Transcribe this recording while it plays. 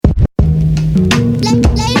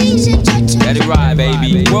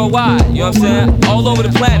baby. Worldwide, you know what I'm saying? All over the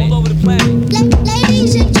planet.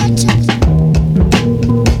 Ladies and gentlemen.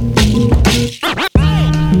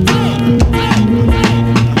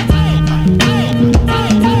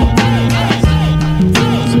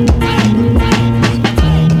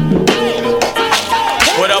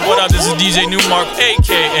 What up? This is DJ Newmark,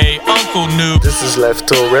 aka Uncle New. This is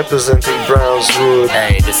Lefto representing Brownswood.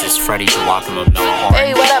 Hey, this is Freddie Joachim of Noah Horn.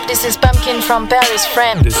 Hey, what up? This is Pumpkin from Paris,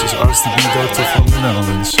 friend. This is RCB Doctor from the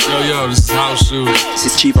Netherlands. Yo, this is House Shoes. This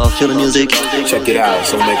is Chief of Killer Music. Check it out,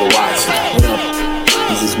 so make a watch. What up?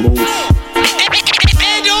 This is Moose.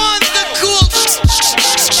 And on the cool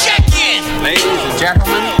check-in. Ladies and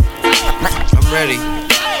gentlemen, I'm ready.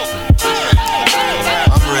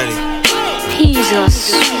 I'm ready. He's a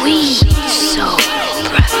sweet soul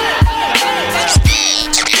brother.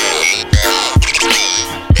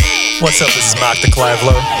 What's up, this is Mark the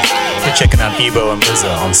Clive-Low. You're checking out Ebo and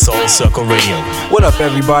Mizza on Soul Circle Radio. What up,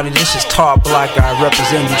 everybody? This is Todd Black Guy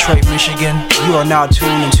representing Detroit, Michigan. You are now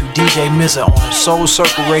tuned into DJ Mizza on Soul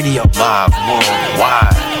Circle Radio. Live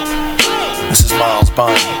worldwide. This is Miles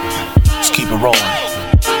Bonnie. Let's keep it rolling.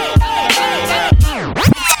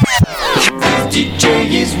 DJ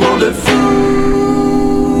is wonderful.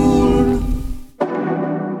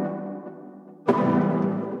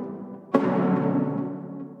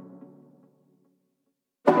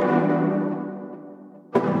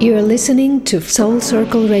 You're listening to Soul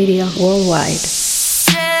Circle Radio worldwide.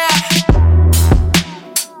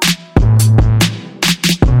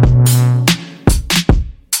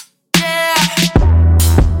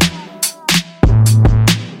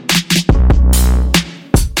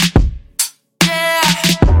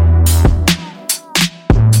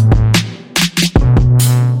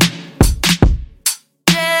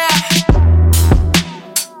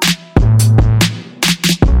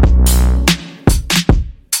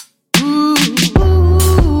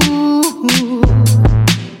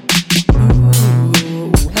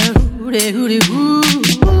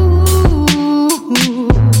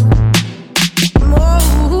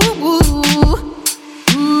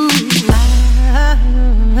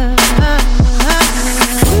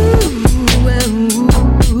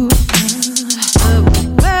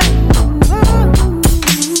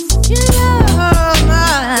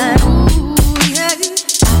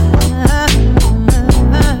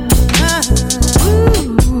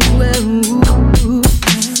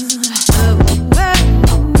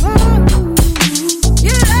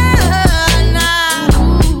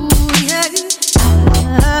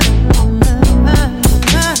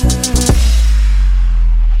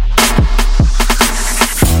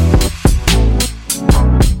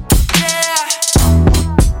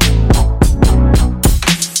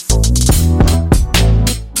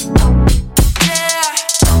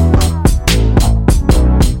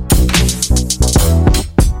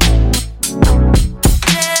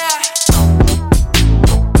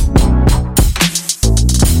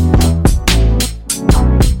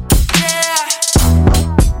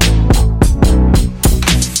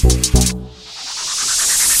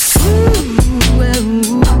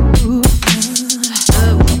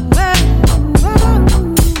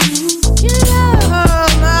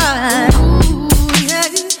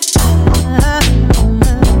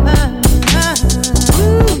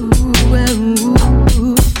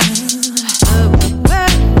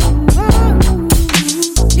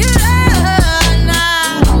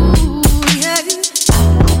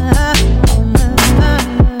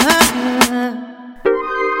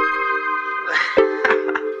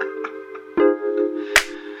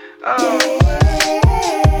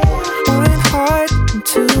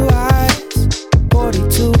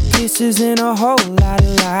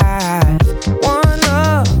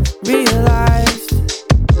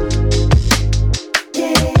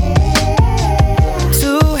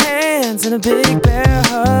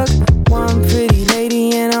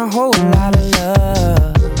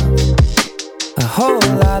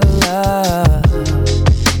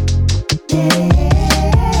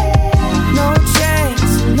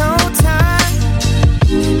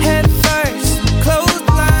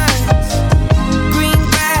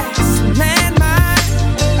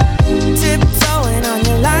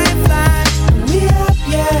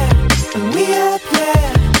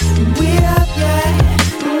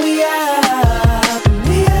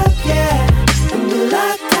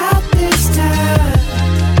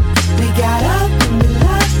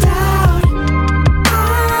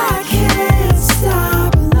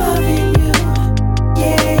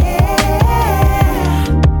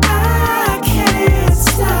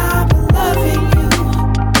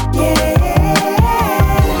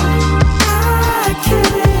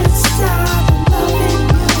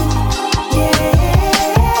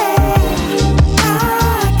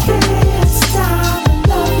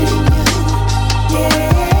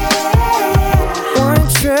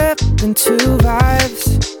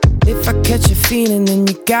 If I catch you feeling, then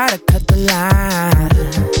you gotta cut the line.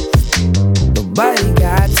 Nobody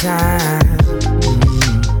got time.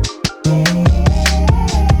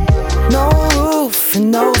 No roof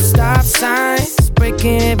and no stop signs,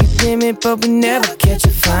 breaking every limit, but we never catch a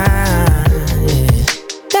fine.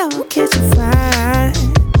 Yeah. Never catch a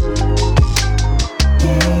fine.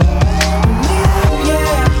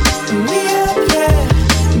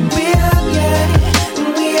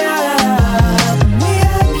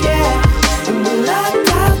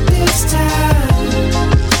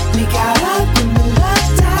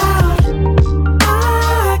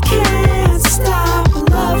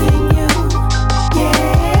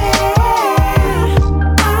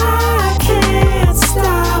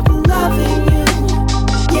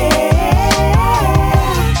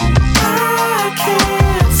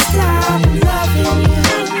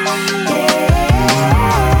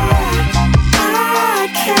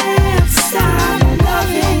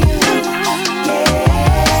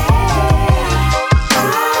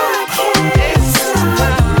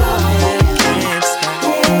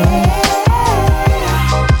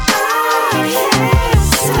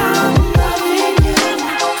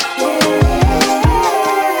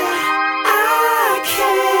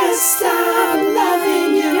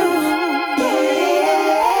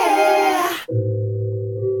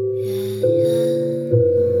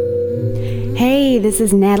 This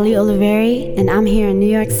is Natalie Oliveri, and I'm here in New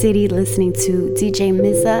York City listening to DJ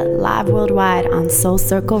Mizza live worldwide on Soul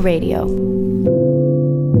Circle Radio.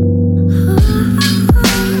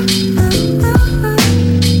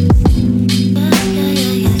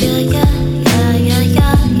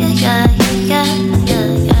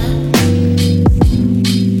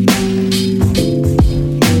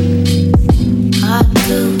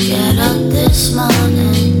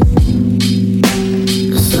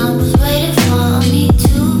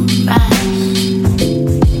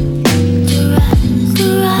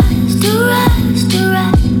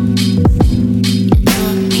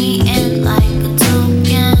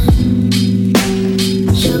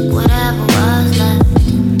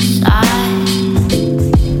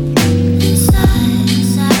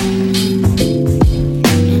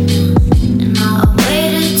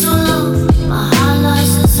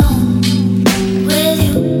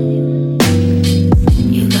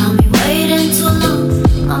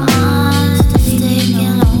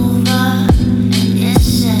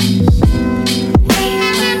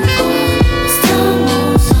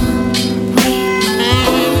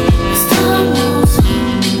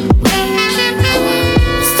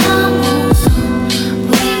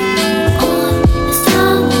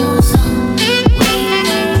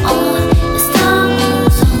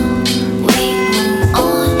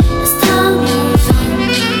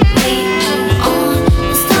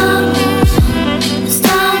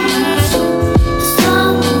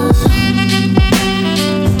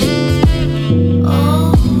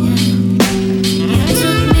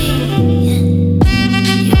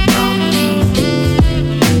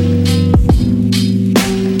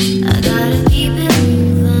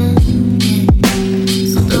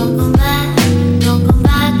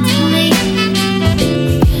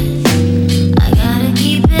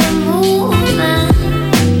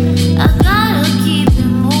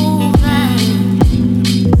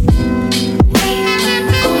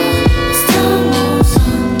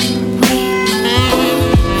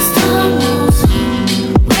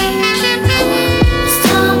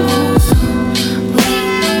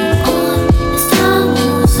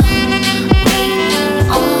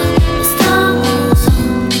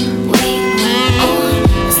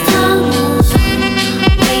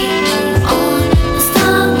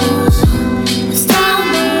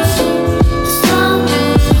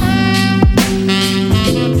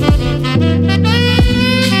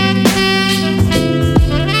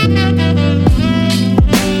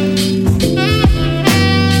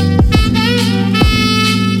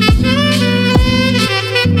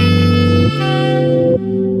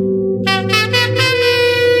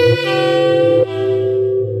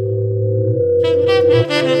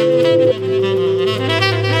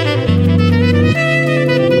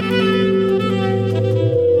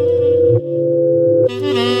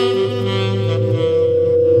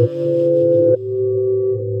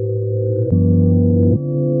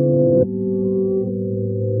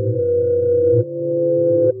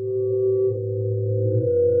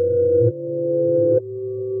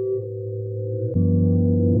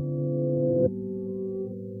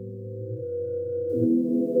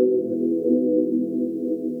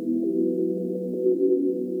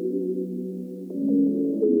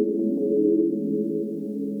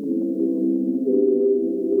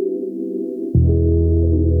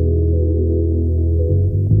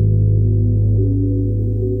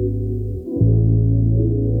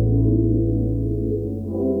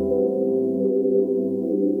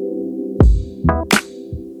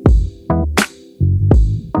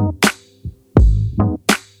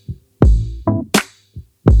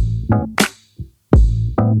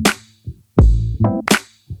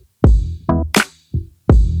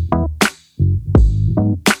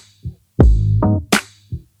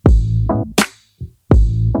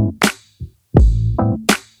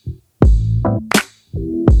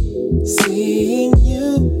 Seeing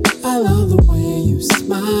you, I love the way you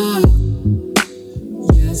smile.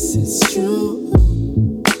 Yes, it's true.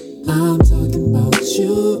 I'm talking about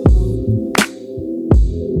you.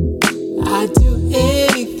 I'd do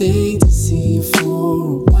anything to see you for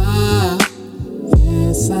a while.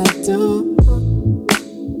 Yes, I do.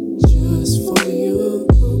 Just for you.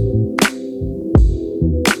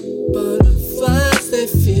 Butterflies, they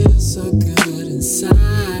feel so good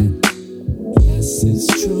inside. Yes, it's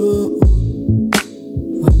true.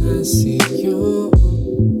 When I see you,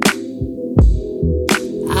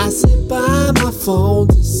 I sit by my phone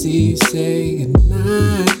to see you say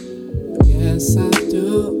goodnight. Yes, I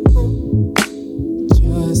do.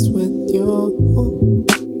 Just with you.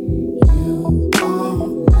 You are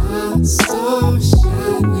my star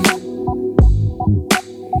shining.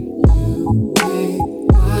 You make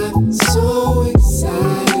life so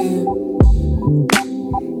exciting.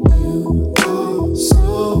 You are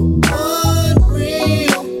so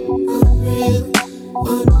unreal, unreal,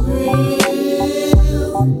 unreal,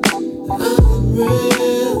 unreal.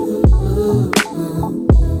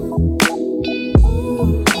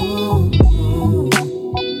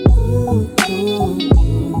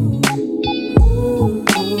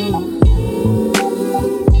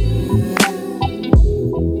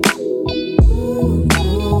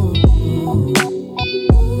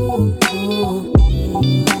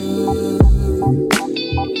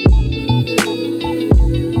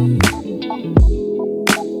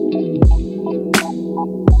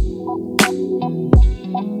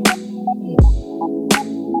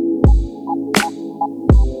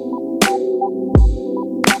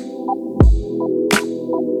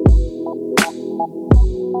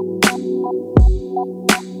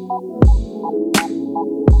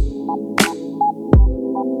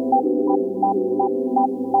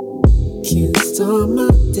 Can't start my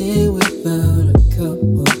day without a cup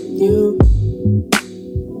of you.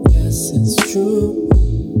 Yes, it's true.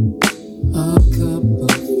 A cup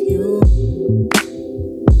of you.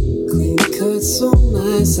 Clean cut so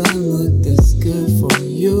nice, I look this good for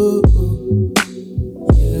you.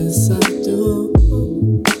 Yes, I do.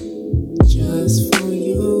 Just for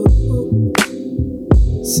you.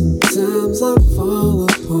 Sometimes I fall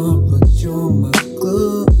apart, but you're my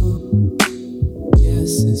glue.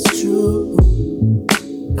 Yes, it's true.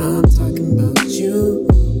 I'm talking about you.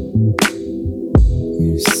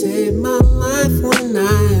 You save my life when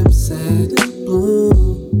I am sad and blue.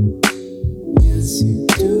 Yes, you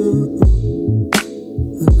do.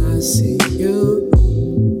 When I see you,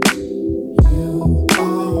 you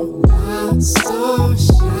are my star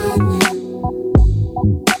shining.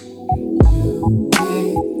 You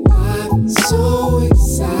make life so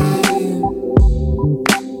exciting.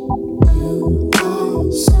 You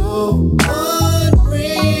are so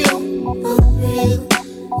unreal, unreal,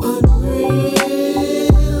 unreal,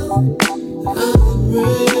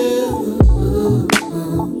 unreal.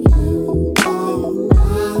 You are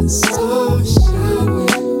my star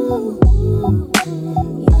shining.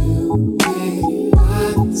 You make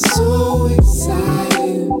life so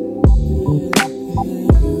exciting.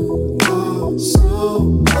 You are so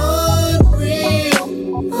unreal,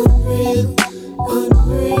 unreal,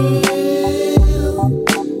 unreal.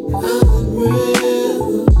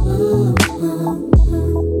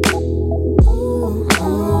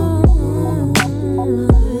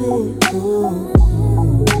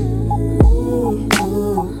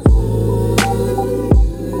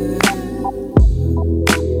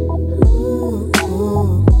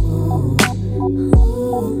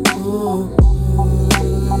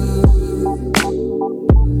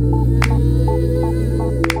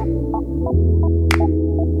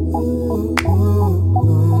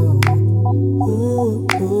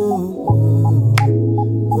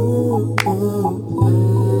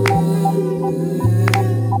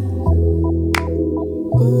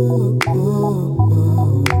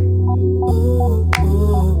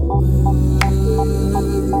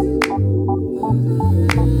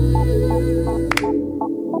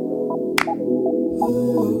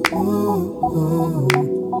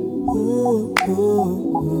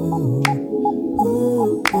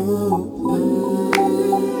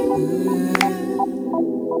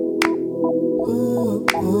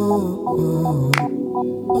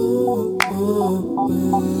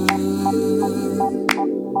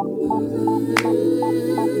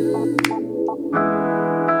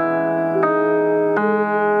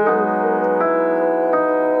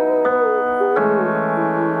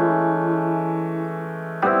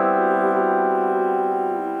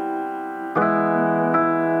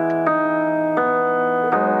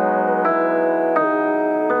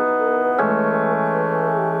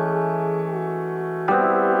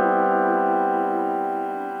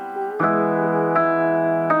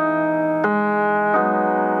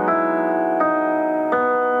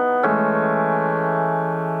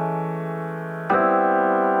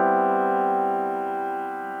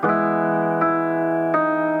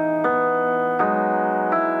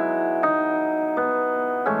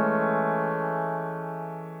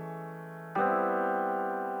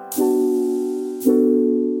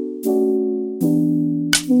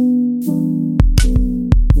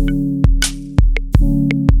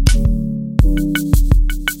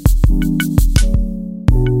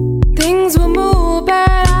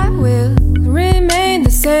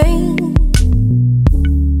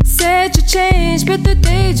 the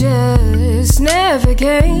day just never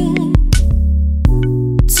came.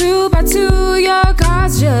 2 by 2 your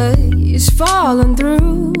cards just falling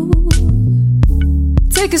through.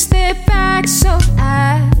 Take a step back so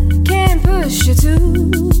I can push you to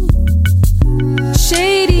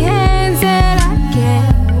shady hands that I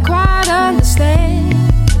can't quite understand.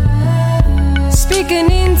 Speaking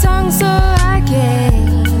in tongues so I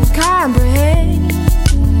can't comprehend.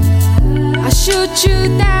 I shoot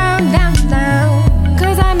you down, down, down,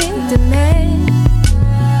 'cause I'm in demand.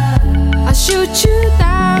 I shoot you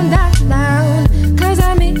down, down, down, 'cause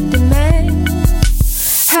I'm in demand.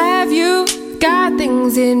 Have you got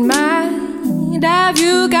things in mind? Have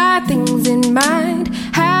you got things in mind?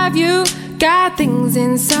 Have you got things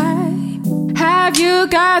inside? Have you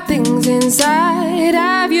got things inside?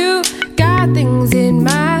 Have you got things in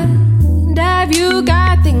mind? Have you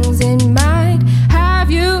got things in mind? Have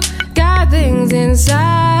you got things inside?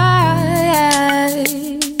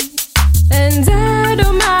 And I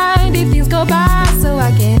don't mind if things go by so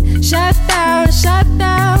I can shut down, shut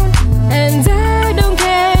down. And I don't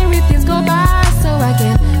care if things go by so I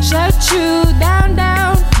can shut you down,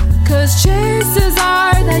 down. 'Cause chances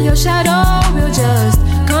are that your shadow will just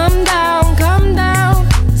come down, come down.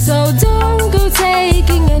 So don't go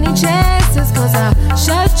taking any chances, 'cause I'll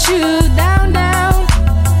shut you down, down.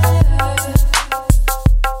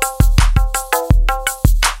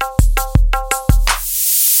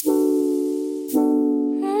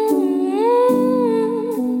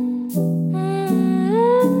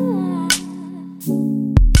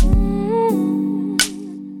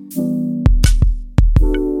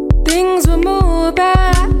 Things will move, but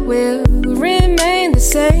I will remain the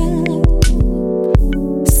same.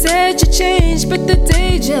 Said you changed, but the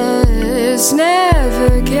day just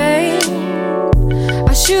never came.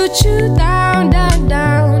 I shoot you down, down,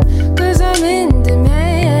 down, 'cause I'm in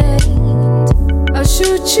demand. I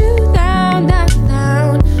shoot you down, down,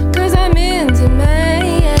 down, 'cause I'm in demand.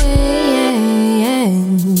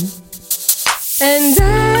 And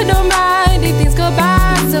I don't mind if things go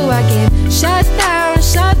by so I can shut down,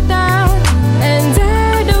 shut down. And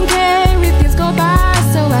I don't care if things go by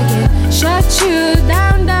so I can shut you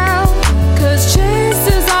down, down. 'Cause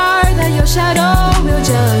chances are that your shadow will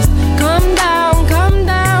just come down, come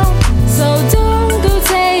down. So don't go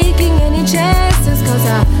taking any chances, 'cause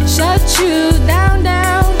I'll shut you down,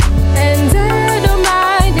 down. And I don't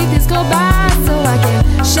mind if things go by so I can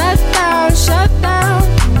shut down, shut down.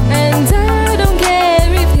 And I don't care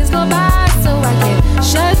if things go by so I can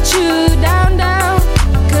shut you down, down.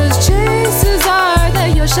 'Cause chances are that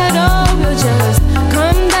your shadow will just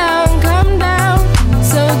come down, come down.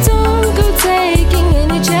 So don't go taking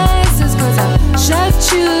any chances, 'cause I'll shut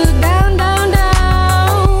you down, down,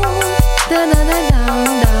 down. Da da da down,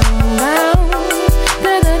 down, down.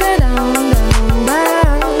 Da da da down, down,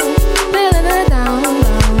 down. Da da da down,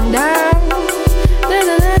 down, down. Da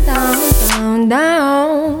da da down, down, down.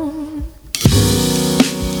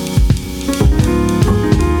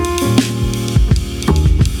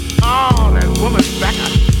 Oh, that woman's back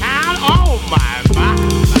in town. Oh my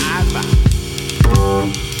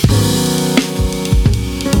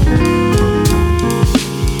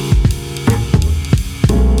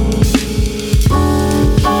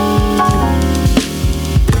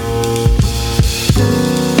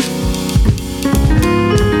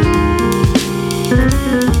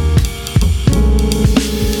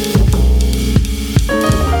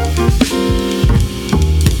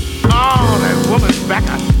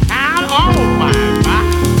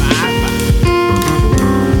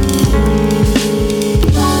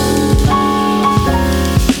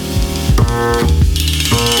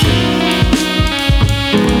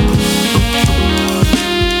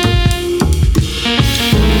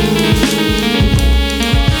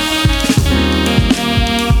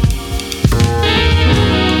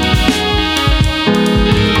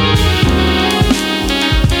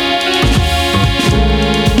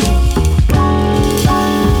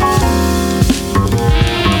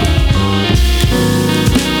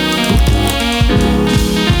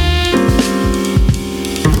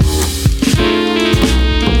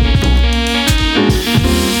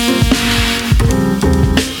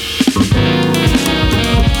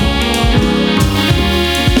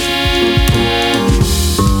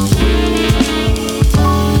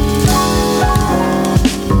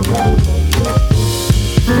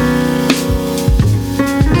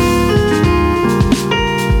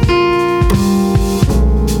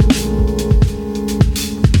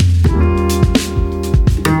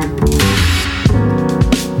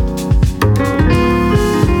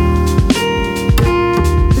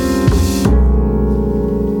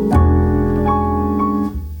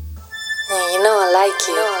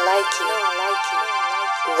like you.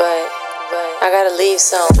 But I gotta leave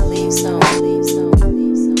some.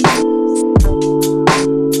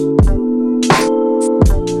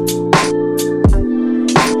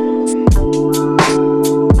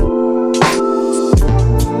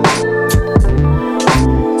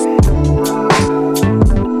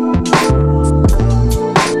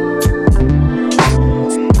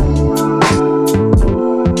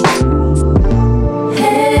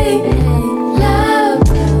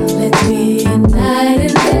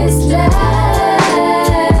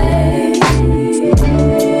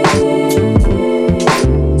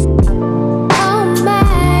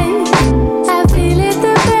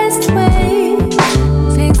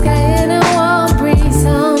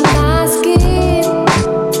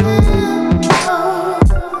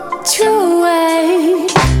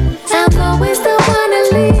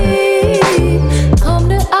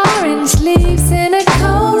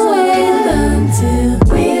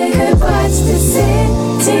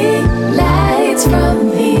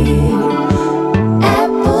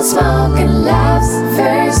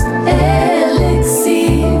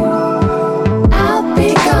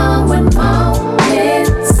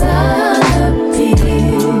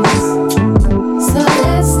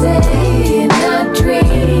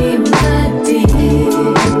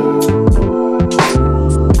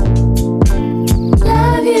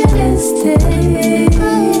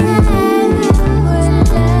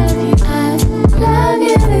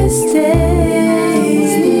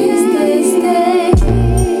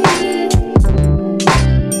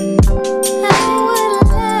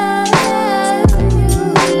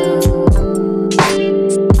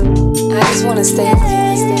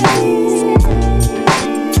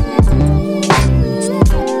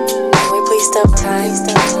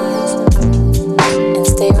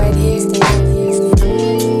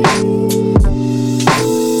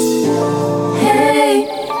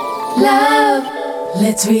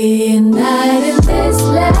 Let's reunite in this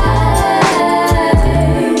life.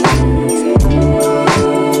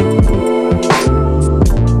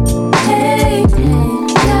 Hey,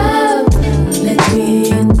 love, let's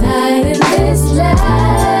reunite in this life.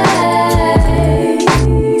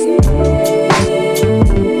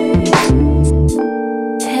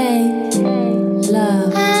 Hey,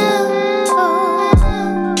 love.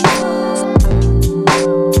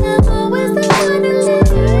 I'm always the one to leave.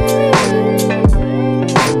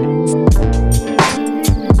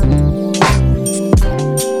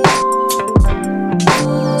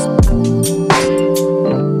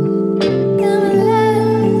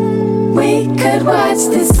 Watch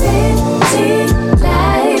the city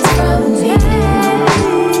lights from here.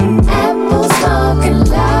 Apple smoke and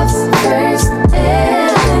love's first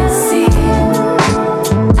LSE.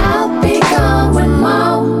 I'll be gone when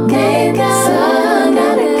morning sun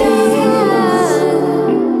appears.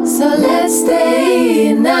 So let's stay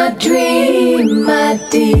in our dream, my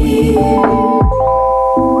dear.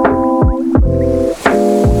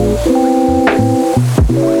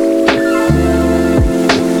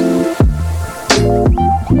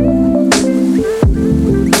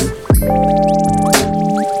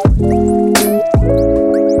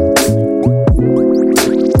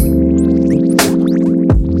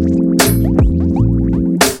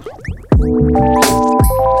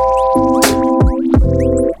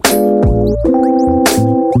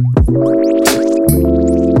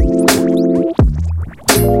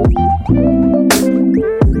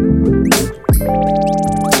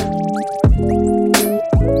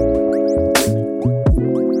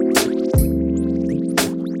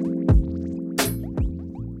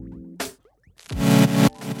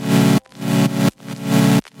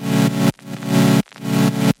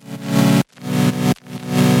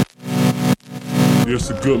 It's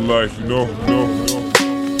a good life, you know.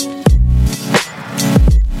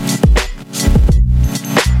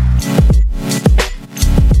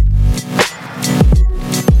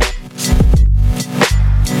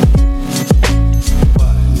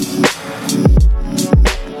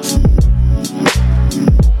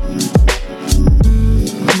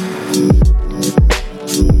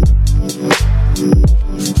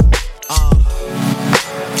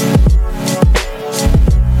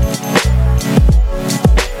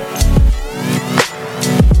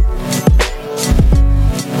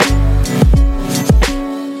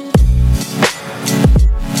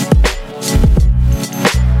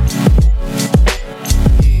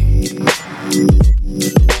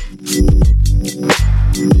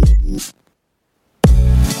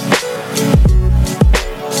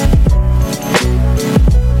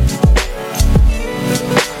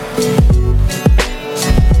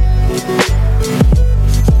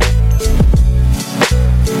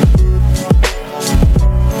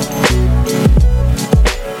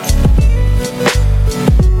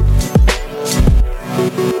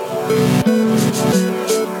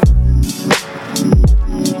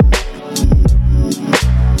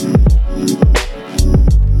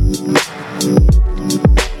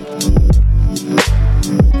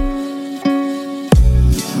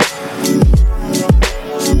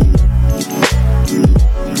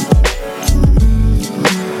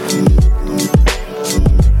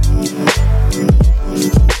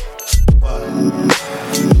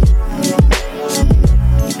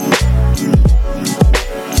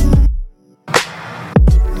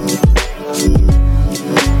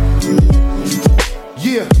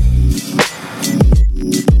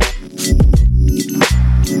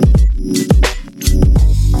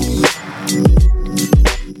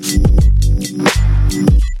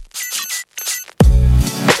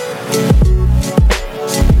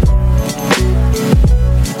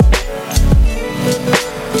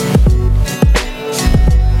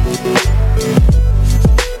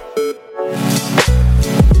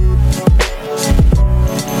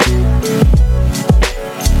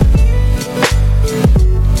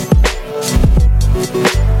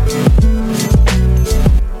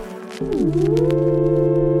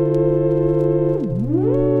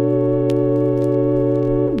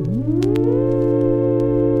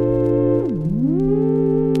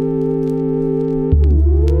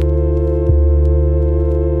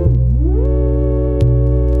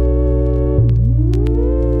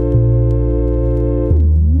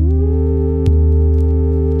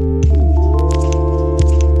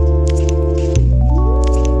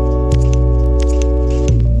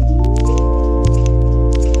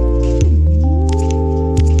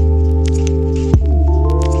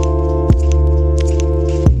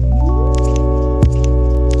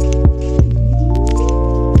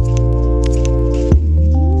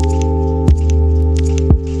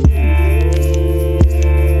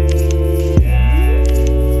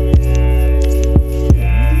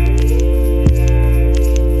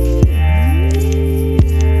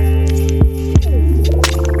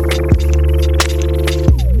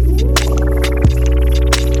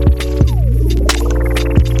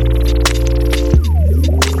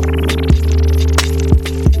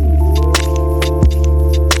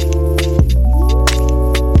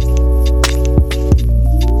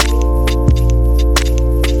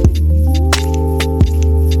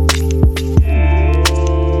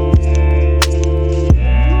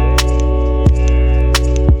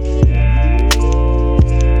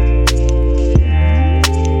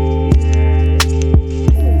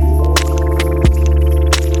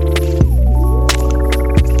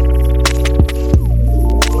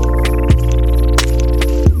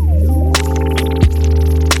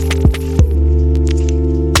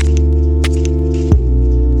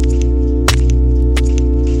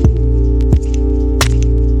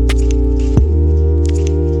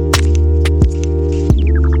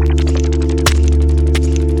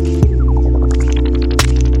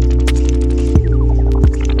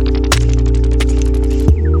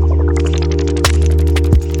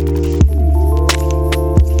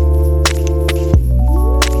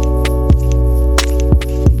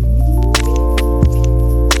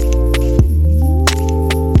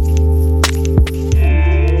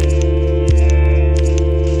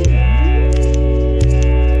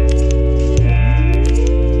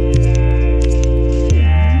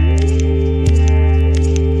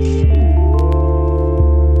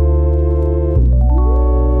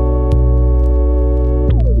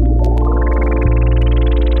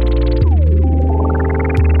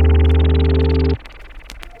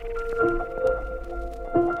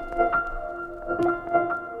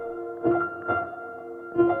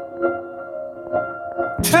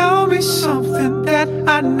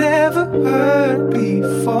 I never heard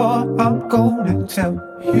before. I'm gonna tell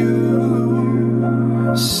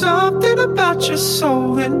you something about your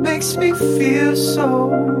soul that makes me feel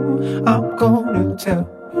so. I'm gonna tell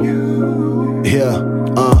you. Yeah,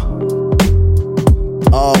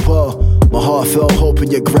 well, my heart felt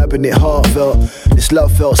hoping you're grabbing it heartfelt. This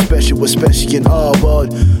love felt special, especially in our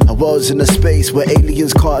world. I was in a space where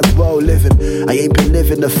aliens can't dwell living. I ain't been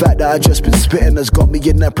living, the fact that I just been spitting has got me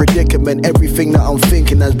in that predicament. Everything that I'm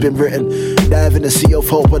thinking has been written. Dive in a sea of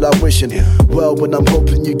hope when I'm wishing. Well, when I'm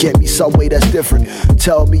hoping you get me some way that's different.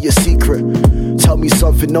 Tell me your secret. Tell me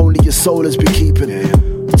something only your soul has been keeping.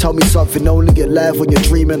 Tell me something only you're alive when you're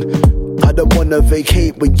dreaming. I don't wanna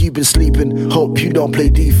vacate when you've been sleeping. Hope you don't play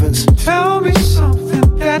defense. Tell me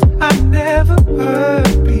something that I never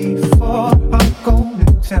heard before. I'm gonna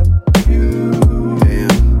tell you.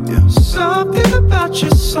 Yeah. Something about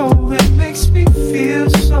your soul that makes me feel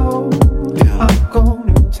so. Yeah. I'm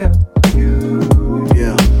gonna tell you.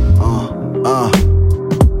 Yeah.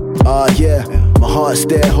 Yeah. My heart's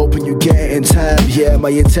there, hoping you get it in time. Yeah, my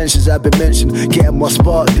intentions have been mentioned, getting my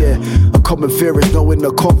spark there. A common fear is knowing the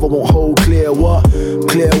convo won't hold clear. What?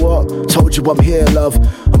 Clear what? Told you I'm here, love.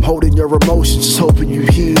 I'm holding your emotions, just hoping you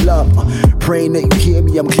heal up. Praying that you hear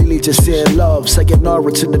me, I'm clearly just saying love.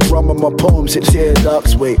 Sayonara to the drum of my poems, it's tear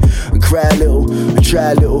ducts. Wait, and cry a little, and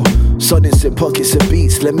try a little. Sonnets in pockets and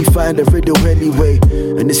beats, let me find a riddle anyway.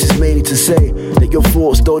 And this is mainly to say that your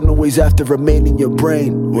thoughts don't always have to remain in your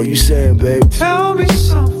brain. What you saying, babe? Tell me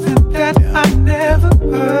something that I never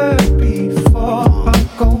heard before. I'm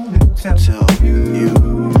gonna tell you.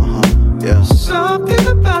 Yeah. Something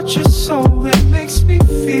about your soul that makes me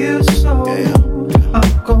feel so.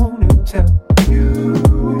 I'm gonna tell you.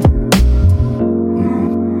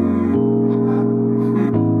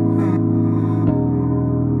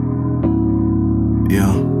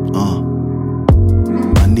 Yeah,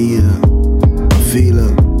 I need her, I feel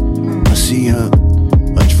her, I see her,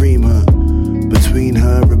 I dream her. Between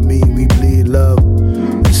her and me, we bleed love,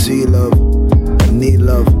 I see love, I need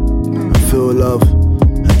love, I feel love,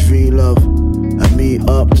 I dream love. I meet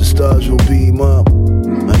up, the stars will beam up.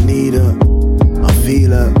 I need her, I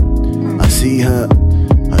feel her, I see her,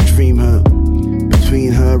 I dream her.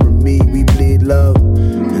 Between her and me, we bleed love,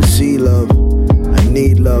 and see love, I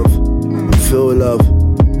need love. Feel love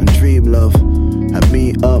and dream love. At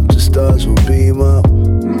me up, the stars will beam up.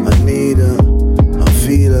 I need her, I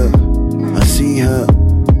feel her, I see her,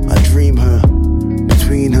 I dream her.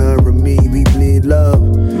 Between her and me, we bleed love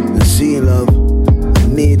and see love. I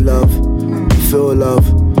need love, feel love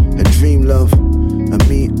and dream love. At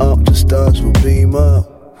me up, the stars will beam up.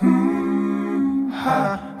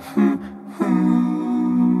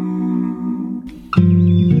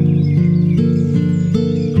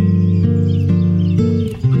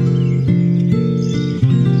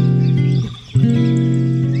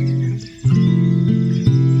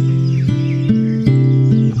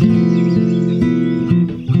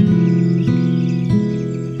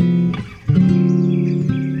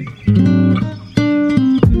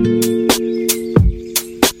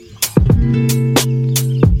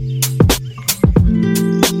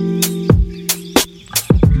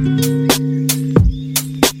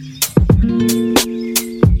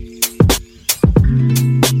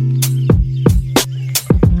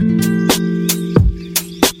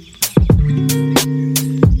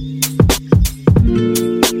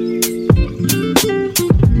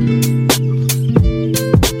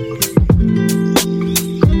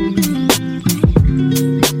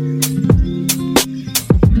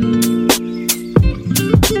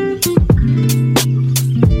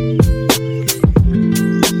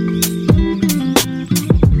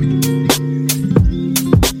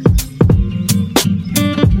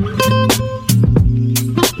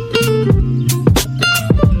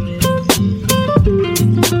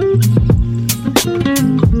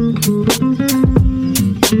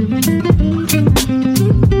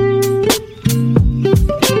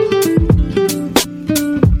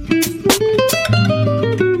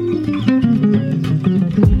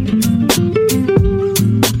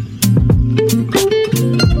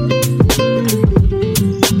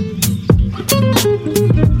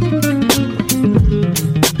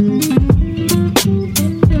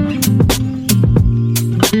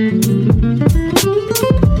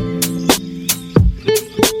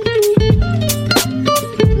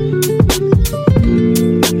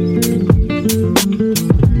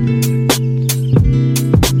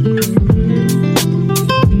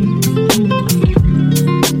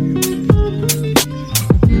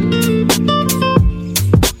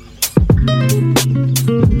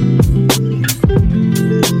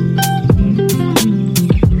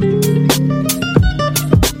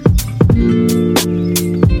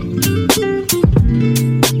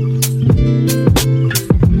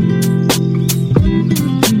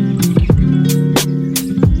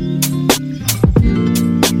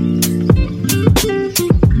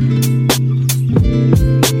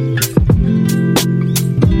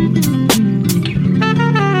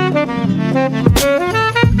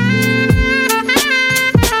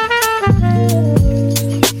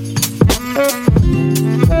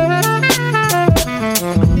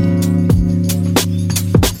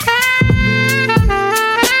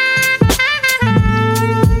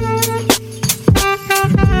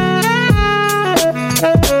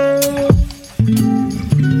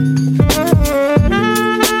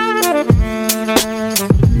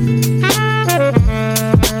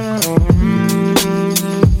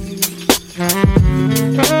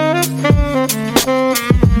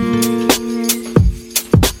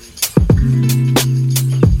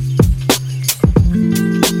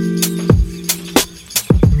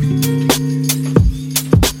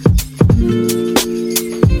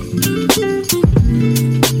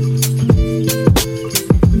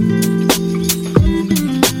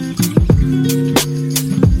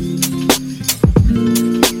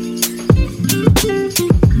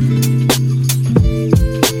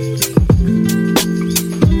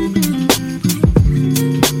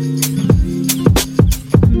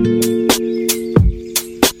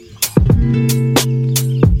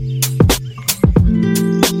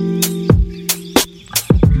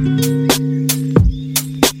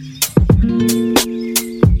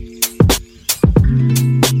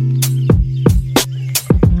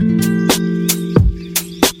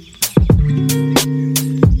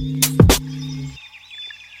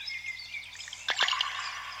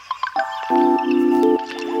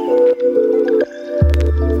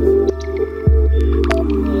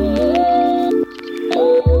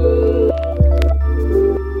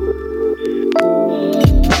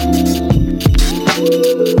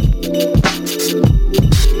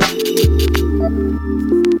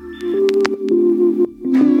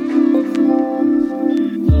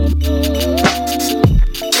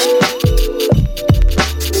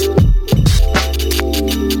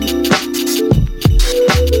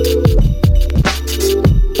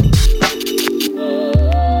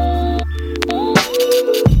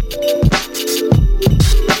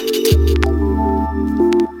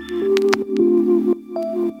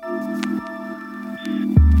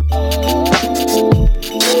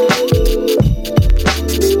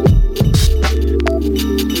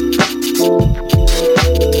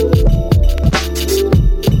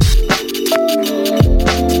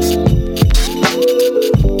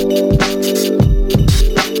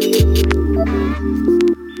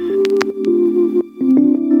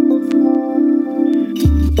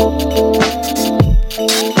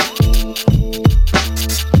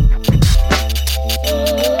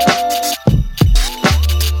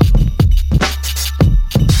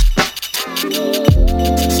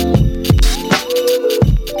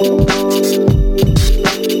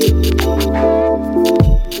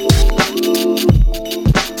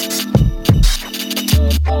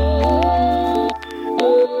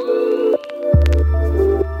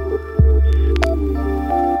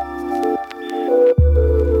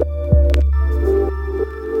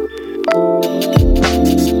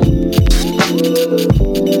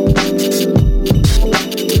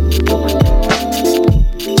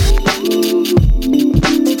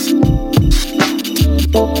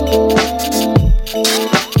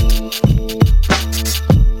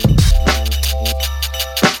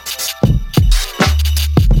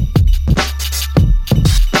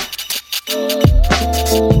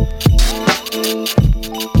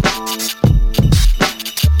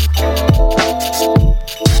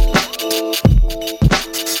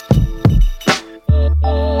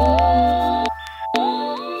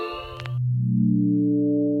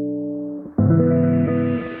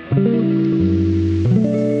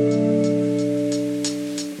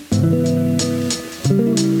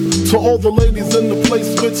 the ladies in the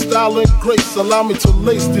place with style and grace. Allow me to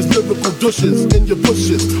lace these lyrical douches in your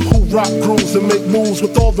bushes. Who rock grooves and make moves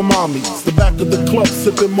with all the mommies. The back of the club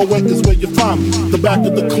sipping Moet is where you find me. The back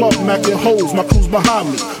of the club macking hoes, my crew's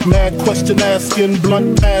behind me. Mad question asking,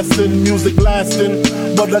 blunt passing, music lasting.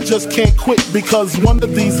 But I just can't quit because one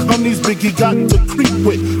of these honeys Biggie got to creep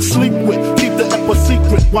with, sleep with, keep the ep a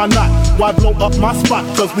secret. Why not? Why blow up my spot?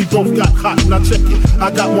 Cause we both got hot. Now check it.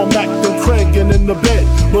 I got more Mac than Craig and in the bed.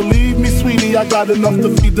 Believe me, sweetie, I got enough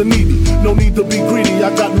to feed the needy. No need to be greedy.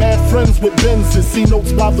 I got mad friends with Benz and C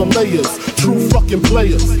notes by the layers. True fucking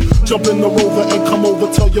players. Jump in the Rover and come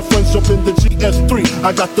over. Tell your friends jump in the GS3.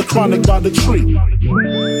 I got the chronic by the tree.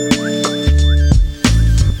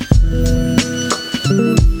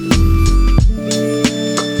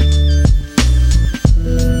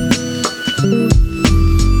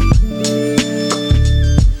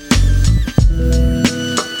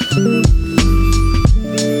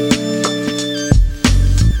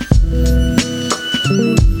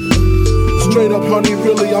 Straight up, honey,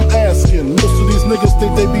 really, I'm asking. Most of these niggas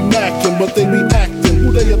think they be macking, but they be acting.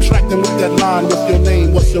 Who they attracting with that line? What's your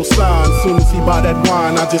name? What's your sign? Soon as he buy that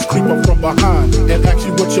wine, I just creep up from behind and ask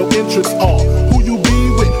you what your interests are. Who you be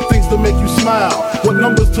with? Things to make you smile. What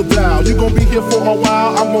numbers to dial? You gon' be here for a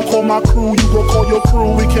while. I'm gon' call my crew. You gon' call your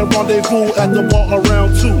crew. We can rendezvous at the bar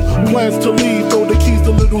around 2. Plans to leave. Throw the keys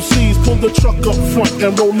to little C's. Pull the truck up front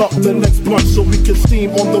and roll up the next blunt so we can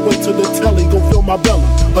steam on the way to the telly. Go fill my belly.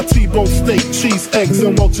 A T-bone steak, cheese, eggs,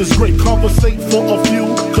 and Welch's grape. Conversate for a few,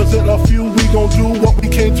 cause in a few we gon' do what we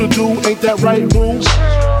came to do. Ain't that right, boo?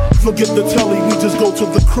 Forget the telly, we just go to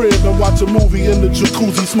the crib and watch a movie in the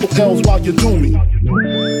jacuzzi. Smoke L's while you do me.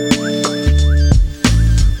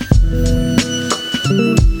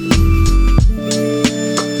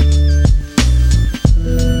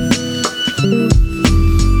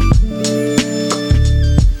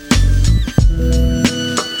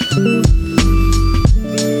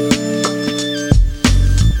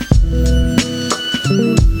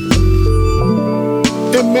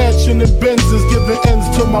 Mansion and Benzes giving ends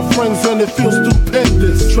to my friends and it feels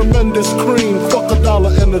stupendous. Tremendous cream, fuck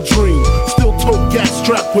 $1 and a dream. Still tote gas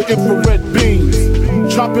strapped with infrared beams.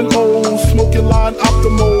 Chopping O's, smoking line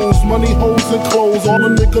optimals. Money, hoes and clothes, all a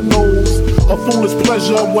nigga knows. A foolish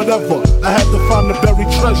pleasure, whatever. I had to find the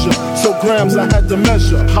buried treasure, so grams I had to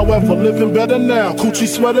measure. However, living better now, coochie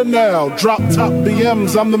sweater now. Drop top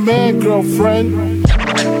BMs, I'm the man, girlfriend.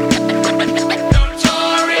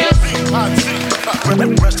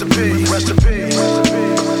 Rest in peace, rest in peace.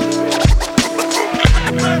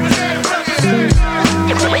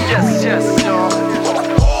 Yes, yes, y'all.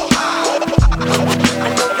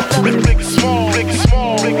 Big small, big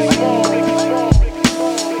small, big small.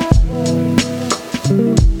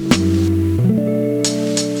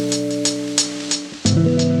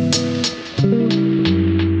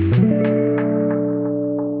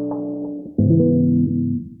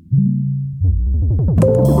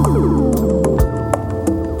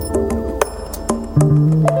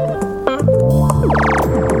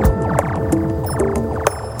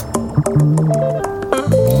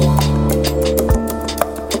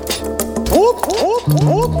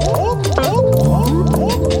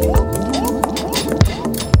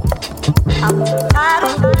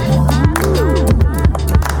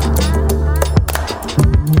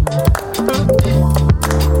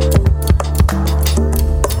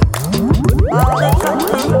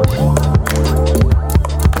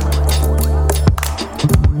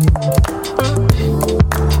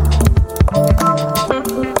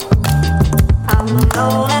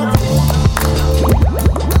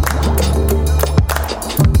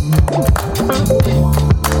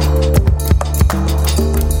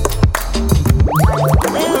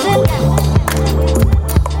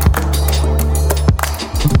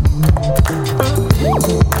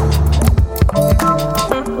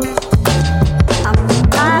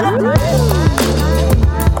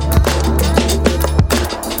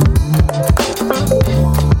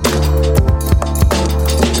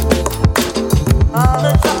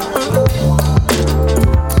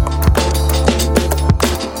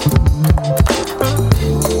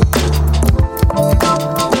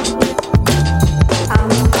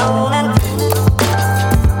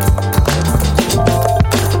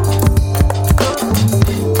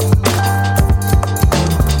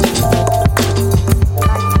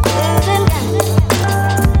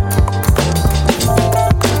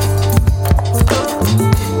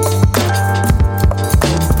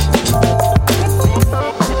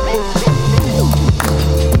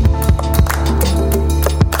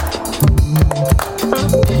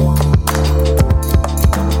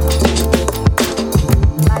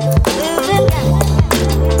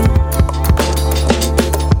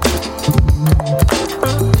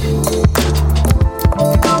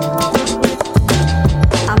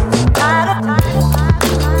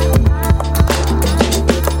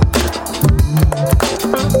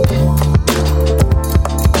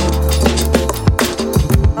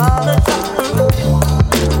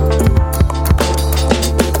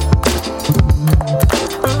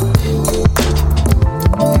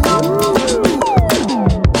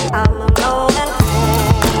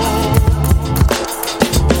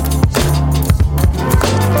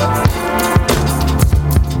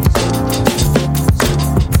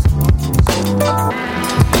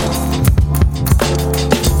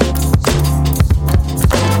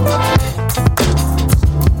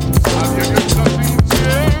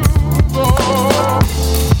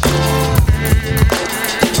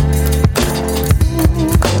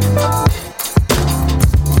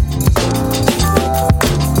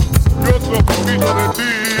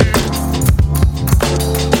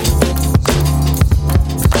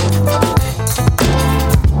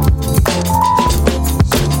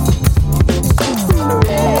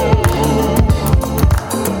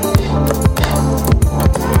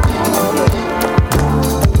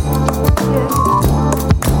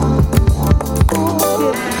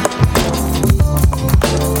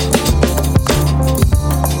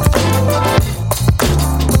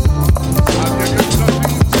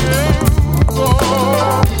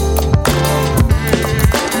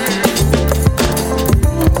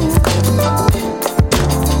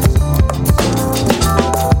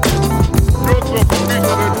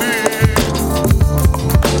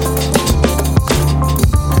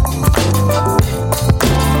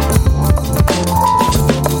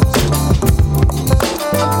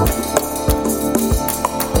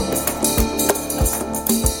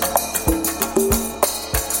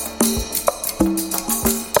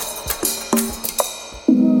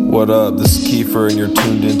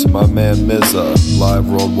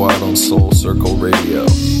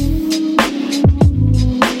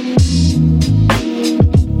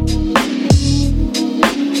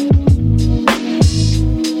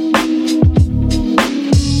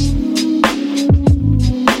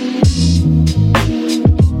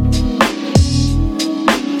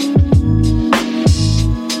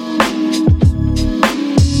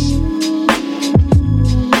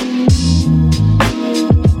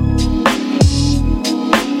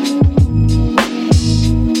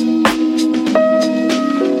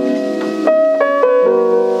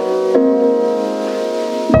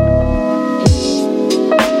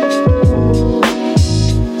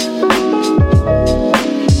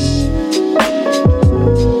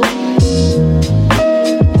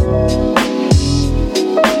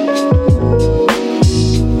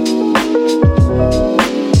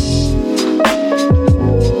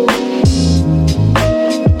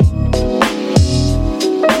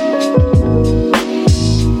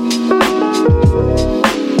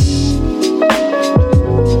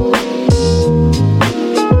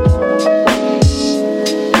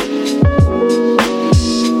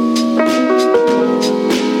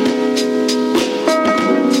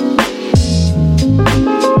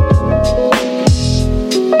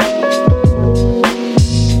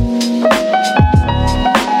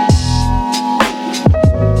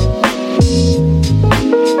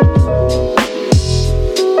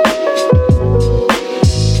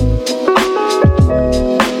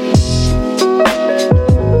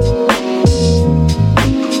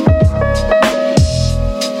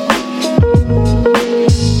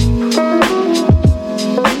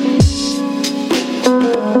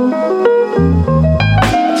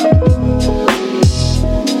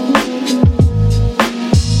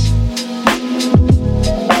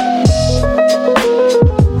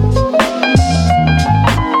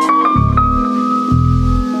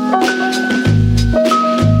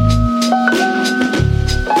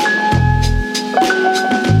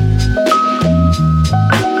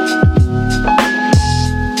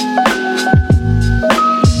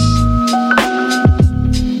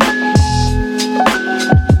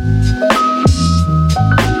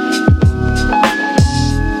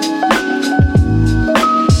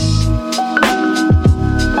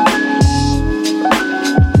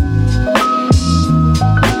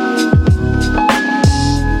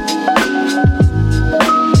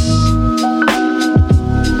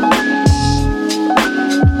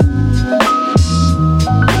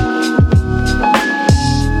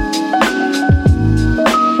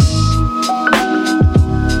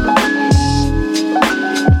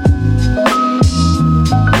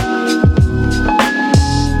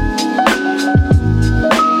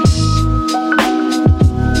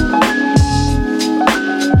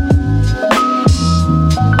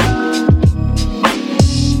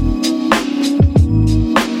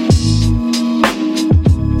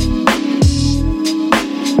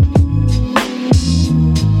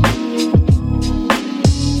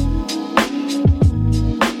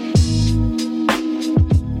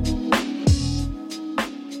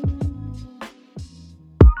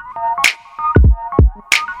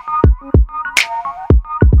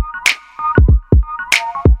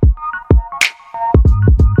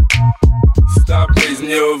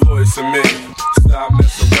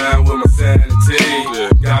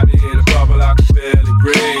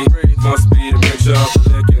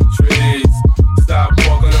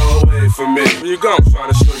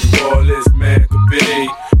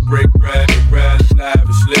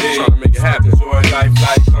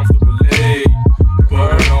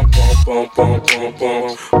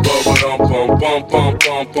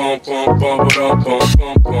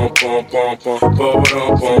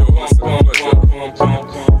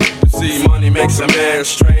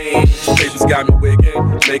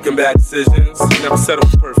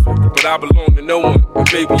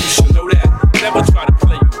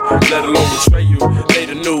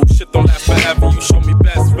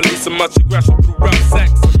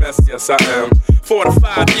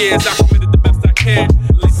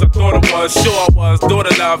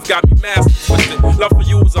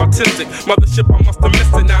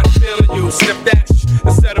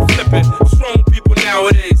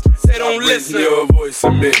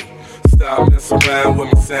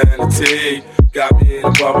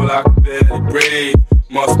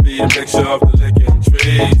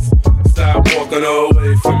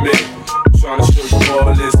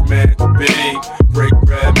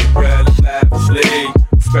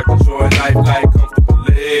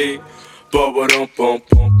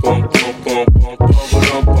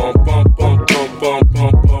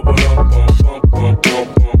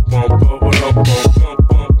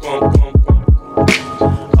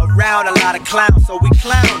 lot of clowns, so we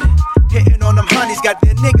clowning. Hitting on them honeys, got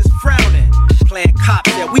their niggas frowning. Playing cops,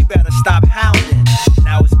 yeah, we better stop hounding.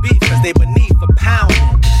 Now it's beef, cause they beneath for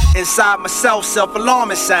pounding. Inside myself,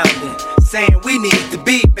 self-alarm is sounding. Saying we need to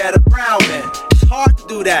be better brown men. It's hard to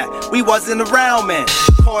do that, we wasn't around, man.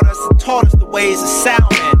 Taught us and taught us the ways of sound,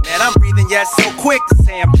 man. And I'm breathing yet so quick to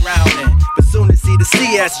say I'm drowning. But soon to see the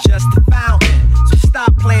sea as just a fountain. So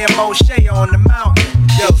stop playing Moshe on the mountain.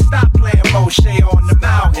 Yo, stop playing Moshe on the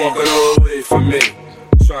mountain. Walking all the way from me,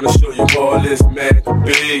 trying to show you all this man could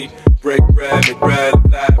be. Break bread, make bread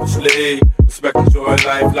lavishly. Respect, enjoy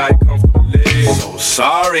life like comfortably. So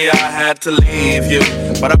sorry I had to leave you,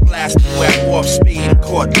 but I blasted you at warp speed and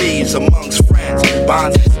caught thieves amongst friends.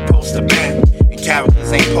 Bonds ain't supposed to bend, and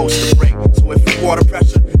characters ain't supposed to break. So if you water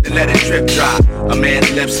pressure, then let it drip dry. A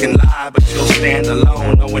man's lips can lie, but you'll stand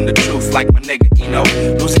alone, knowing the truth like my nigga Eno.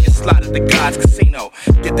 Losing your slot at the God's casino.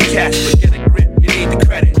 Get the cash, but get a grip, you need the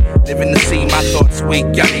credit. Living to see my thoughts weak,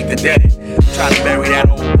 y'all need to dead it. Try to bury that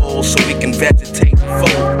old bull so we can vegetate the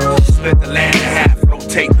food. Split the land in half,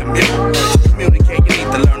 rotate the middle. To communicate, you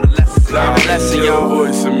need to learn the lesson. Learn the lesson, yo.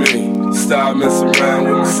 Voice of me. Stop messing around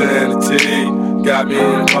with my sanity. Got me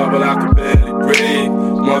in a bubble, I can barely breathe.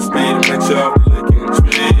 Must be the mixture of the licking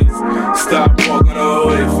trees. Stop walking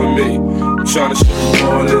away from me. I'm trying to show you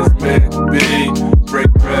all this man to be.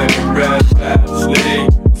 Break bread, make bread lavishly.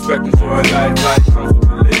 Respect, enjoy life like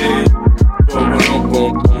comfortably. Boom, boom,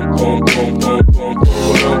 boom, boom, boom, boom, boom, boom,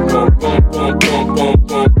 boom, boom, boom, boom, boom,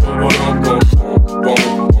 boom, boom,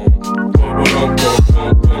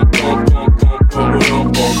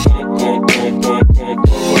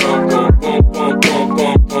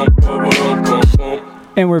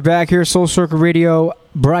 And we're back here, Soul Circle Radio,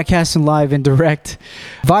 broadcasting live and direct.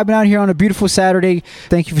 Vibing out here on a beautiful Saturday.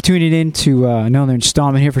 Thank you for tuning in to another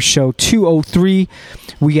installment here for show 203.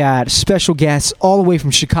 We got special guests all the way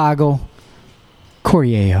from Chicago,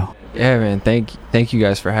 CoryaYo. Yeah, man. Thank you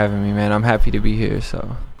guys for having me, man. I'm happy to be here.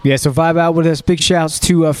 So vibe out with us. Big shouts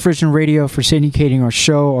to Frisian Radio for syndicating our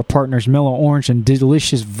show. Our partners Mellow Orange and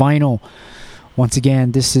Delicious Vinyl. Once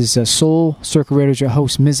again, this is Soul Circle Radio. Your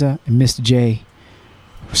host Mizza and Mr. J.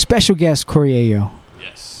 Special guest CoryaYo.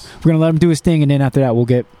 Yes. We're gonna let him do his thing, and then after that, we'll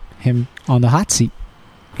get him on the hot seat.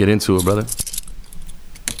 Get into it, brother.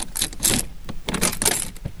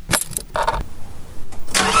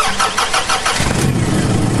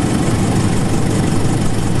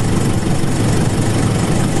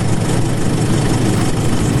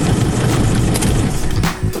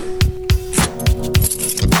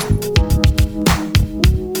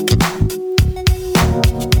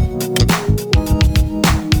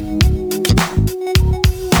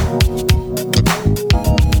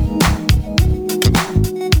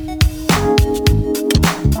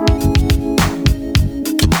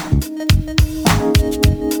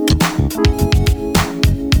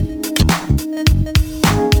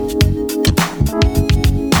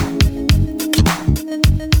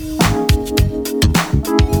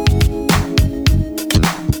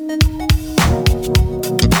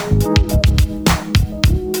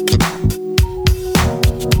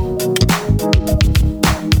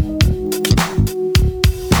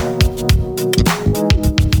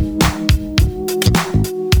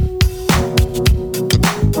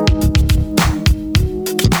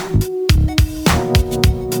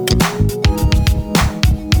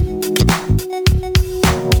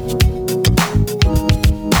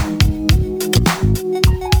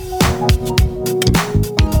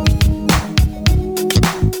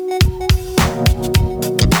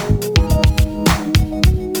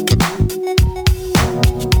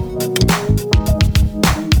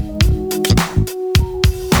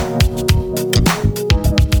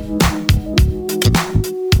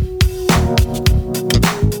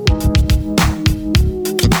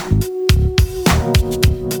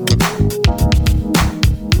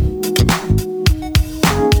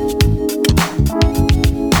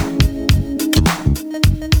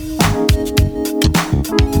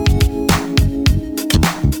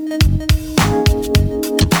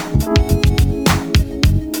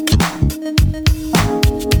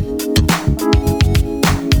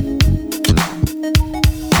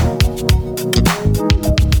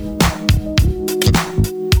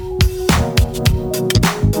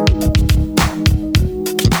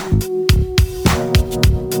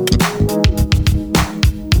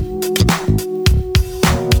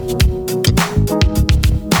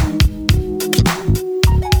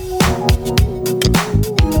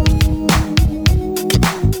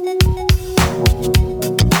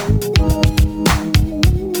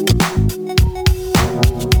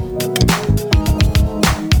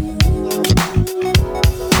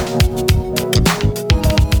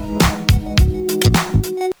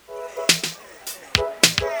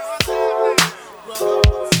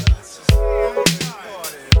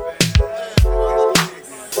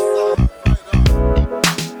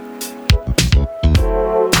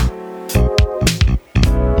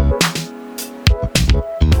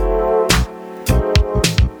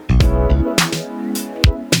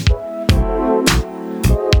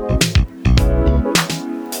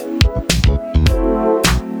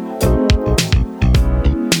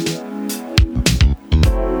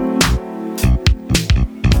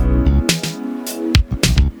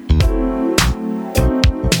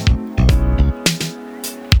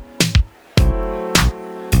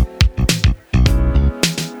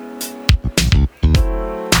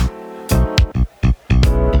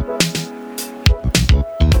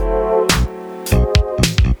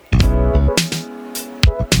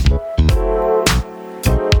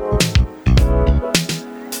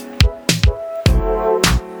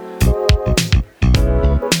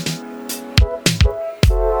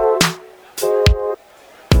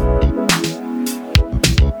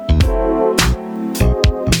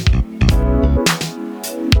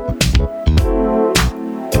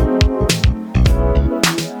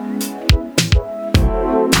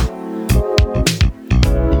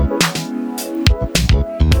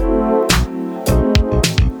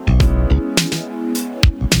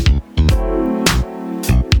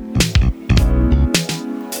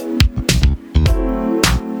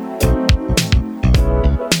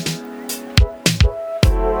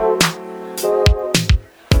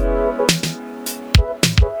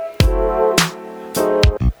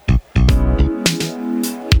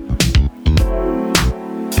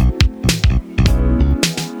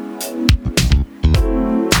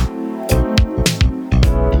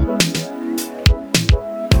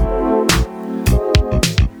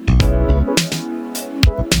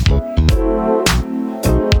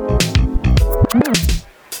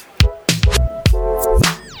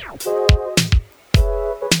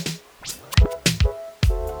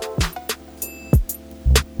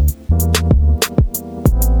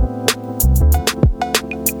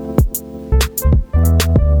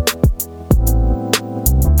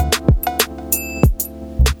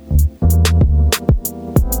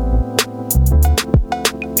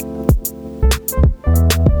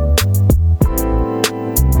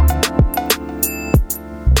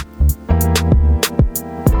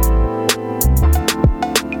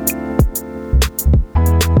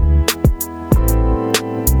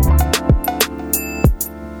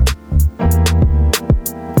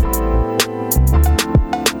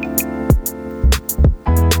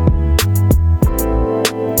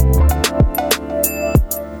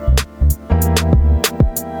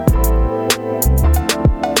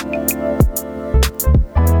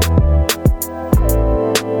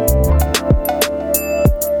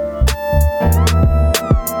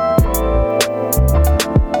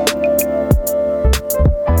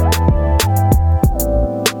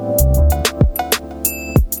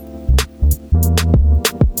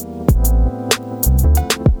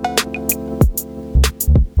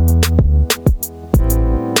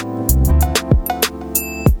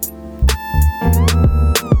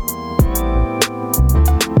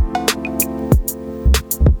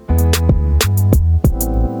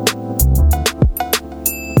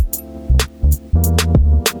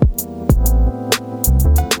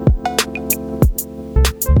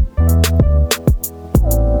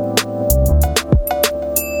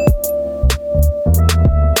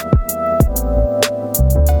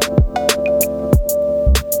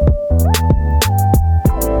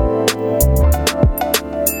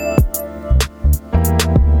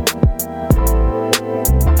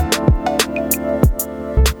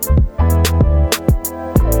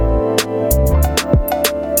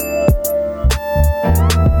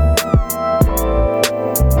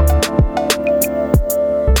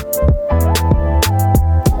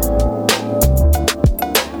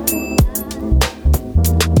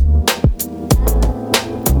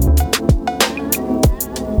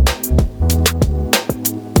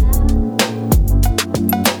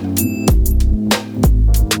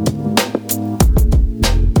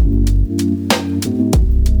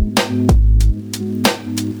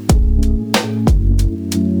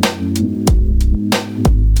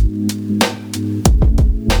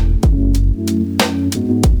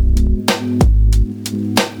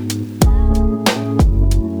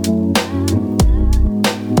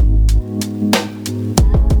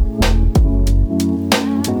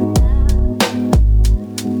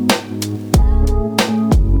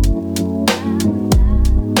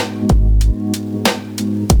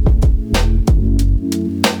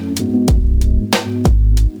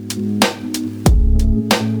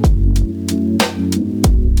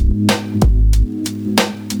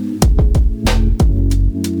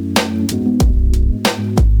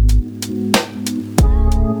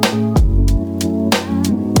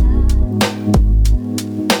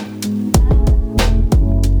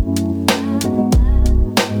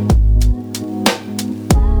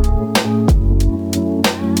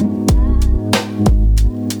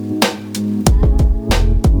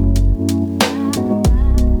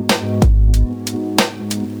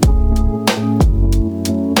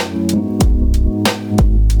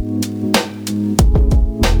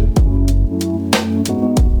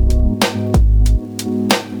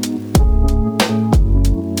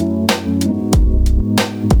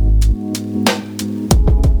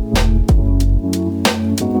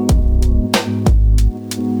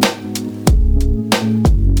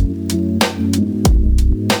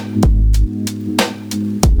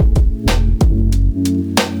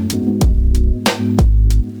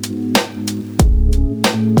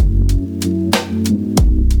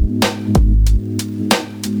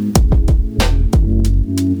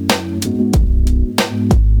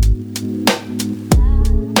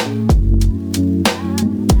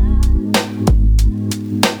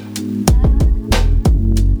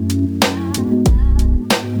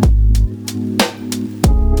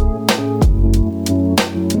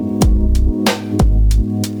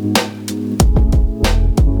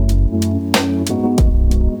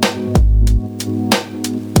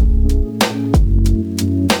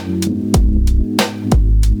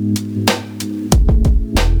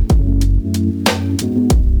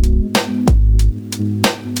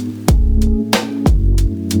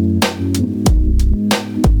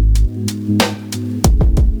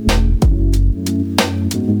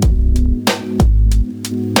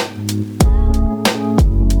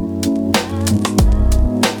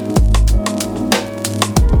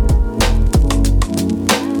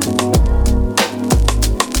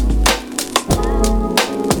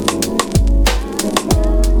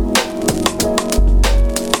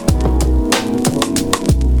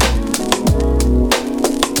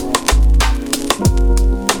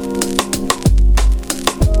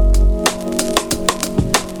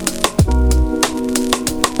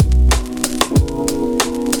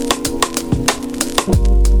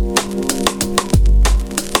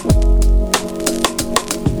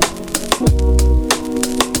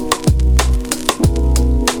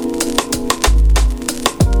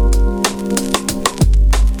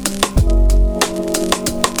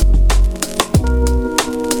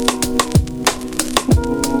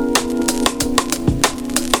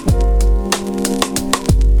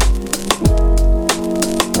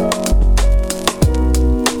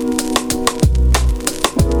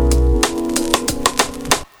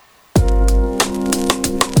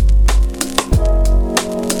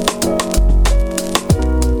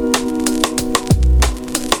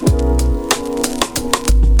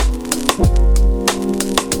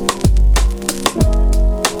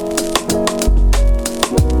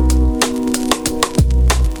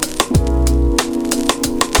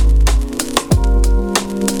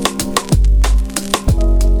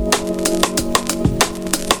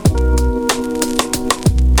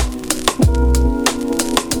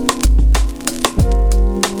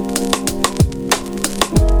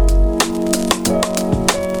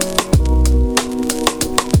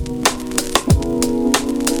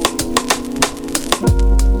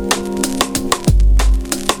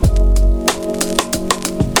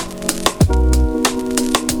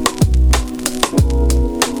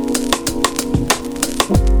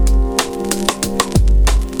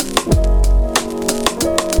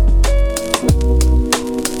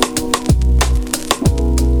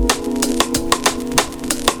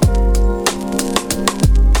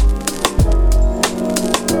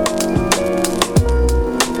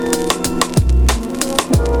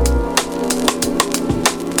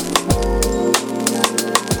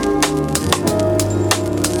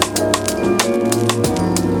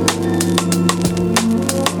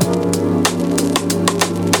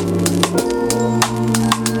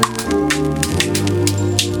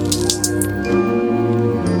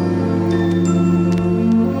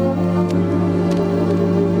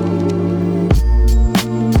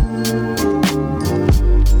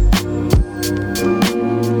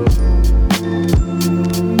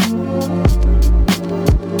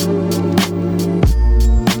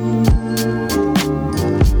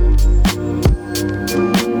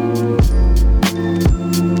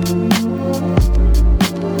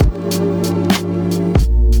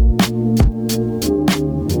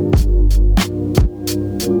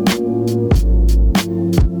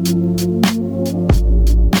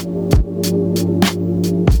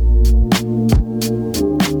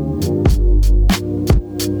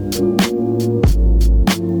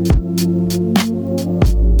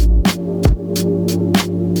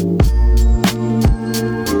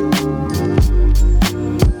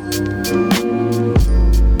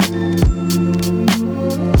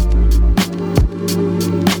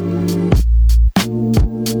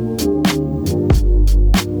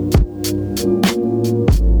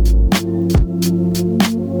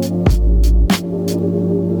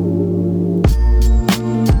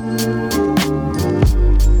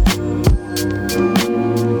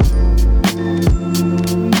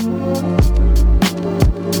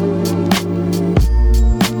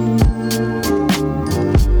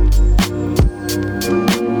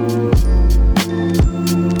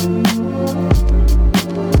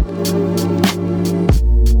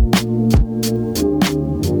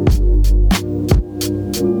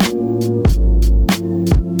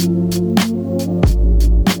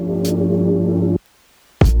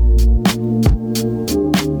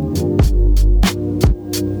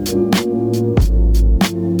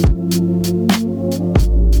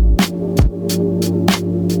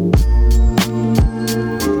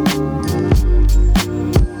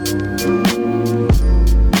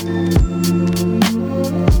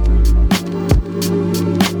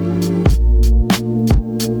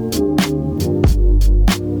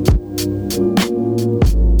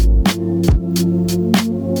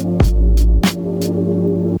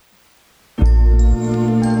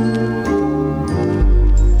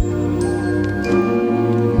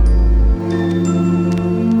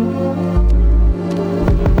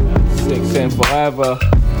 forever.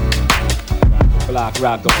 Block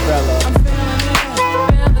Rockefeller. I'm feeling it.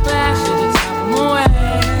 Feel the glass to the top of my way.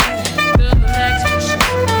 Feel the next push on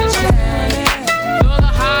the stage. Feel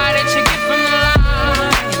the high that you get from the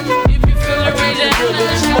line. If you feel it, raise your hand.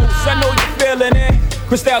 I know you're feeling it.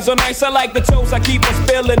 Crystals are nice, I like the toast, I keep on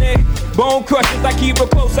spilling it. Bone crushes, I keep it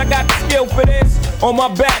close, I got the skill for this. On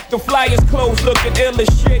my back, the flyers closed, looking ill as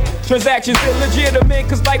shit. Transactions illegitimate,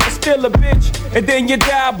 cause life is still a bitch. And then you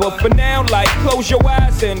die, but for now, like, close your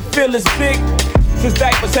eyes and feel as big. Since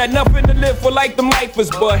diapers had nothing to live for like them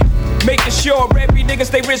lifers, but making sure every nigga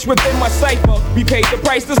stay rich within my cipher. We paid the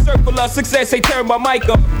price to circle of success, they turn my mic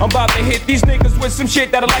up. I'm about to hit these niggas with some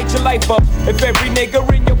shit that'll light your life up. If every nigga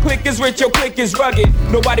in your clique is rich, your clique is rugged.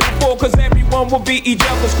 Nobody will fall, cause everyone will be each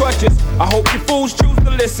other's crutches. I hope you fools choose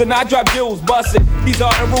to listen, I drop jewels, bust it. These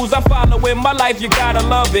are the rules I follow in my life, you gotta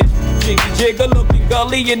love it. Jiggy jigger looking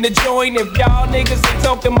gully in the joint. If y'all niggas ain't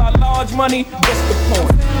talking about large money, what's the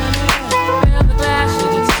point? Feel the glass to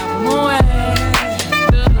the top of my way.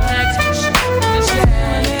 Feel the next push on the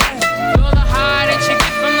stage. Feel the high that you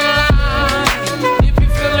get from the line. If you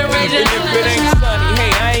feel it, raise your hand. If it ain't sunny,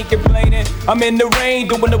 hey, I ain't complaining. I'm in the rain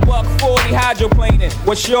doing the buck 40 hydroplaning.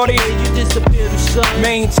 What shorty? You disappear the sun.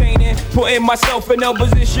 Maintaining, putting myself in a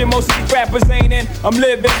position most of these rappers ain't in. I'm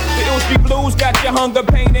living, the ill street blues got your hunger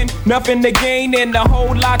painting. Nothing to gain and a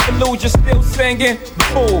whole lot to lose, you're still singing.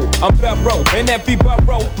 Fool, I'm Burrow, and every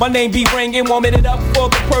Burrow, my name be ringing. Warming it up for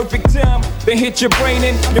the perfect time. Then hit your brain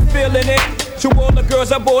and you're feeling it. To all the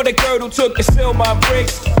girls I bought a girdle, took and sealed my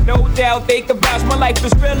bricks. No doubt they could vouch my life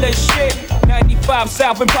is real as shit. 95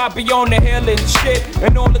 South and Poppy on the hill and shit.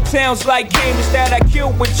 And all the towns like Cambridge that I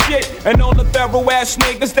kill with shit. And all the thorough ass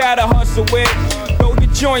niggas that I hustle with. Throw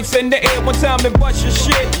your joints in the air one time and bust your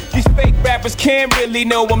shit. These fake rappers can't really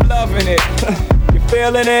know I'm loving it. You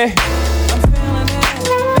feeling it? I'm feeling it.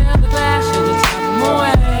 Feel the glass to the top of my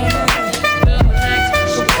way. Feel the next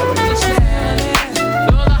push on the stage.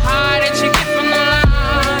 Feel the high that you get from the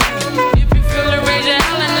line. If you feel it, raise your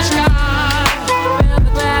hand in the sky. Feel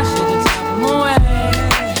the glass to the top of my way.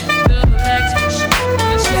 Feel the next push on the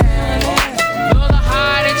stage. Feel the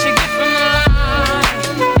high that you get from the line.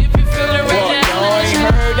 If you feel it, raise your hand in the sky. You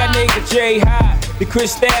ain't heard that nigga J High. The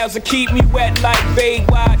crystals will keep me wet like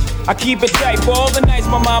Baywatch. I keep it tight for all the nights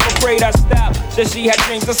my mama prayed I stop. Said she had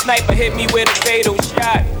dreams a sniper hit me with a fatal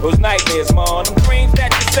shot. Those nightmares, man, them dreams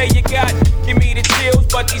that you say you got. Give me the chills,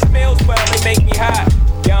 but these pills, well, they make me hot.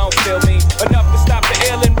 Y'all don't feel me enough to stop the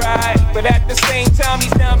ill and ride. But at the same time,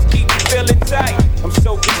 these dimes keep me feeling tight. I'm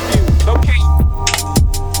so confused, okay.